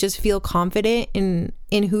you can just feel confident in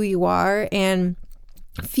who you are and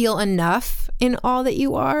feel enough in all that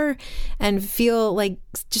you are, and feel like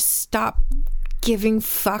just stop giving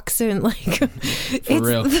fucks, and like it's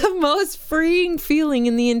real. The most freeing feeling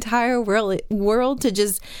in the entire world to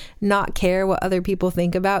just not care what other people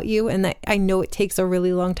think about you. And that, I know it takes a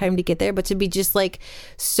really long time to get there, but to be just like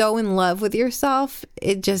so in love with yourself,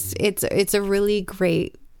 it's a really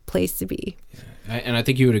great place to be. And I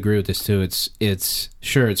think you would agree with this too. It's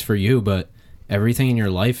sure, it's for you, but everything in your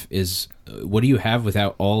life is, what do you have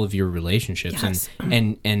without all of your relationships? Yes.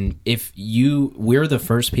 And if we're the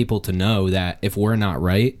first people to know that if we're not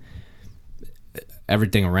right,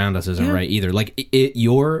 everything around us isn't right either. Like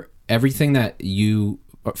everything that you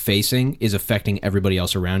are facing is affecting everybody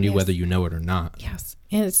else around you, whether you know it or not. Yes.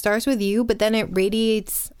 And it starts with you, but then it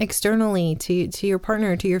radiates externally to your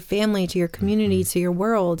partner, to your family, to your community, to your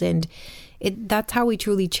world. And that's how we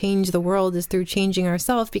truly change the world, is through changing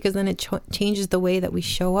ourselves, because then it changes the way that we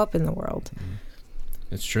show up in the world.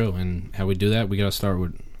 It's true. And how we do that, we got to start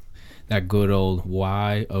with that good old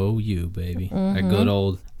Y-O-U, baby. Mm-hmm. That good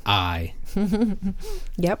old I.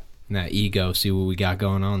 Yep. And that ego, see what we got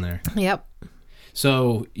going on there. Yep.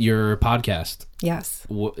 So your podcast. Yes.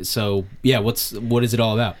 So yeah, what is it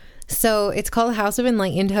all about? So it's called House of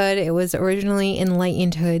Enlightenedhood. It was originally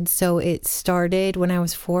Enlightenedhood. So it started when I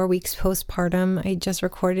was 4 weeks postpartum. I just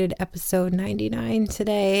recorded episode 99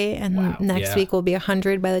 today, and next week will be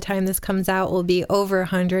 100. By the time this comes out, we'll be over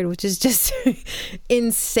 100, which is just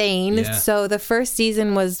insane. Yeah. So the first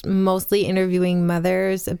season was mostly interviewing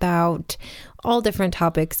mothers about all different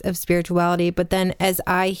topics of spirituality. But then as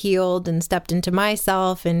I healed and stepped into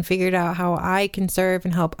myself and figured out how I can serve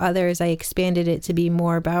and help others, I expanded it to be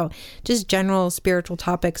more about just general spiritual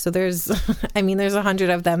topics. So there's 100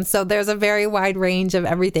 of them. So there's a very wide range of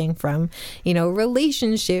everything from,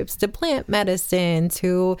 relationships to plant medicine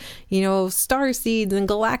to, star seeds and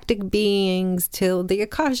galactic beings to the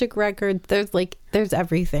Akashic record. There's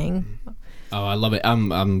everything. Oh, I love it. I'm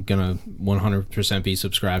gonna 100% be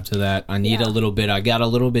subscribed to that. I need a little bit. I got a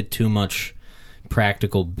little bit too much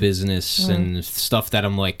practical business and stuff that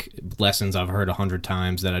I'm like, lessons I've heard 100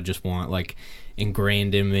 times that I just want like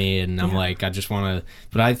ingrained in me, and I'm like, I just want to.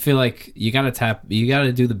 But I feel like you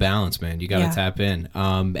gotta do the balance, man. You gotta tap in.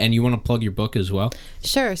 And you want to plug your book as well?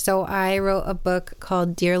 Sure. So I wrote a book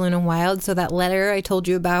called Dear Luna Wild. So that letter I told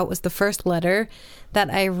you about was the first letter that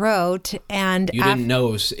I wrote, and you didn't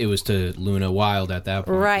know it was to Luna Wild at that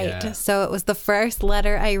point, right? Yeah. So it was the first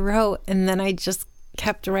letter I wrote, and then I just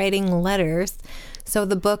kept writing letters. So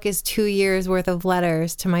the book is 2 years worth of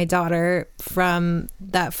letters to my daughter, from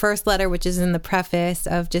that first letter, which is in the preface,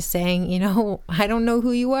 of just saying, you know, I don't know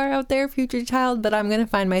who you are out there, future child, but I'm going to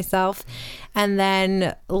find myself. And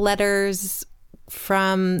then letters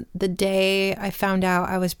from the day I found out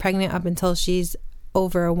I was pregnant up until she's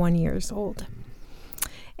over 1 year old.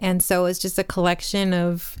 And so it's just a collection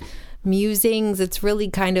of musings. It's really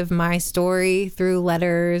kind of my story through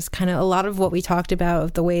letters, kind of a lot of what we talked about,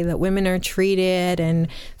 of the way that women are treated and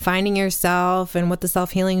finding yourself and what the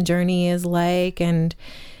self-healing journey is like. And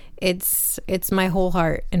it's my whole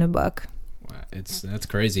heart in a book. That's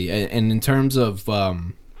crazy. And in terms of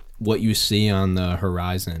what you see on the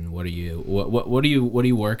horizon, what are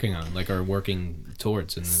you working on, like, or working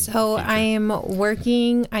towards in the So future? I am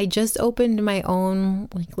working, I just opened my own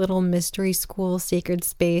like little mystery school, sacred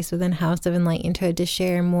space within House of Enlightened to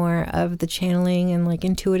share more of the channeling and like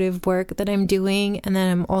intuitive work that I'm doing. And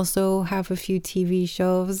then I'm also have a few TV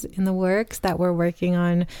shows in the works that we're working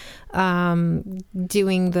on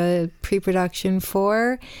doing the pre-production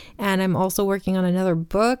for. And I'm also working on another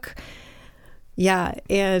book. Yeah,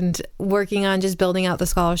 and working on just building out the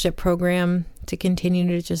scholarship program to continue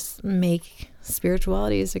to just make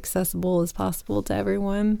spirituality as accessible as possible to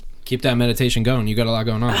everyone. Keep that meditation going. You got a lot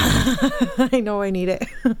going on. I know I need it.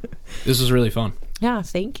 This was really fun. Yeah,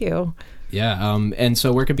 thank you. Yeah, and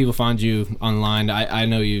so where can people find you online? I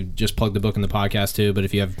know you just plugged the book in the podcast too, but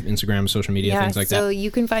if you have Instagram, social media, things like that. So you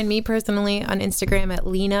can find me personally on Instagram at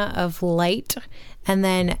Lena of Light, and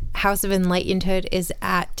then House of Enlightenedhood is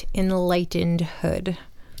at Enlightenedhood.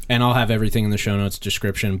 And I'll have everything in the show notes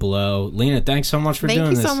description below. Lena, thanks so much for doing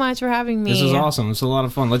this. Thank you so much for having me. This is awesome. It's a lot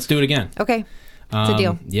of fun. Let's do it again. Okay. It's a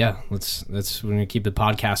deal. Yeah, we're gonna keep the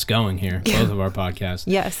podcast going here, both of our podcasts.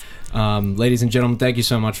 Yes. Ladies and gentlemen, thank you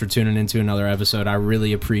so much for tuning into another episode. I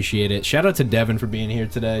really appreciate it. Shout out to Devin for being here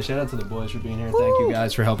today. Shout out to the boys for being here. Thank you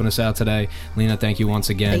guys for helping us out today. Lena, thank you once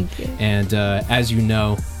again. Thank you. And as you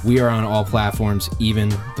know, we are on all platforms, even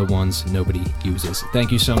the ones nobody uses.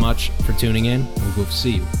 Thank you so much for tuning in, and we'll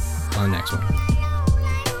see you on the next one.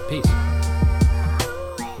 Peace.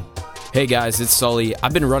 Hey guys, it's Sully.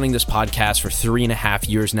 I've been running this podcast for 3.5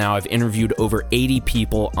 years now. I've interviewed over 80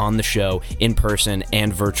 people on the show, in person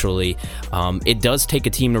and virtually. It does take a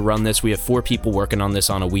team to run this. We have 4 people working on this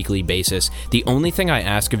on a weekly basis. The only thing I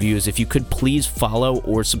ask of you is if you could please follow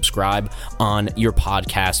or subscribe on your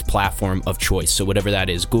podcast platform of choice. So whatever that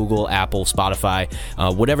is, Google, Apple, Spotify,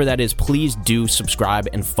 whatever that is, please do subscribe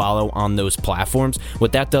and follow on those platforms.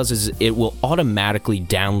 What that does is it will automatically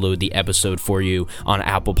download the episode for you on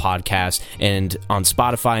Apple Podcasts and on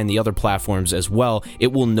Spotify and the other platforms as well.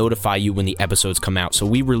 It will notify you when the episodes come out. So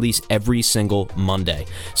we release every single Monday.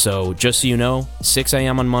 So just so you know, 6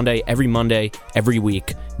 a.m. on Monday, every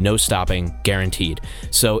week, no stopping, guaranteed.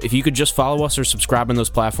 So if you could just follow us or subscribe on those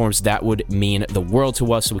platforms, that would mean the world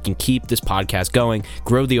to us, so we can keep this podcast going,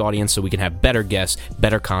 grow the audience, so we can have better guests,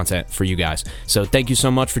 better content for you guys. So thank you so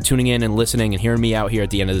much for tuning in and listening and hearing me out here at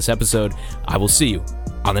the end of this episode. I will see you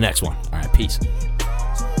on the next one. All right, peace.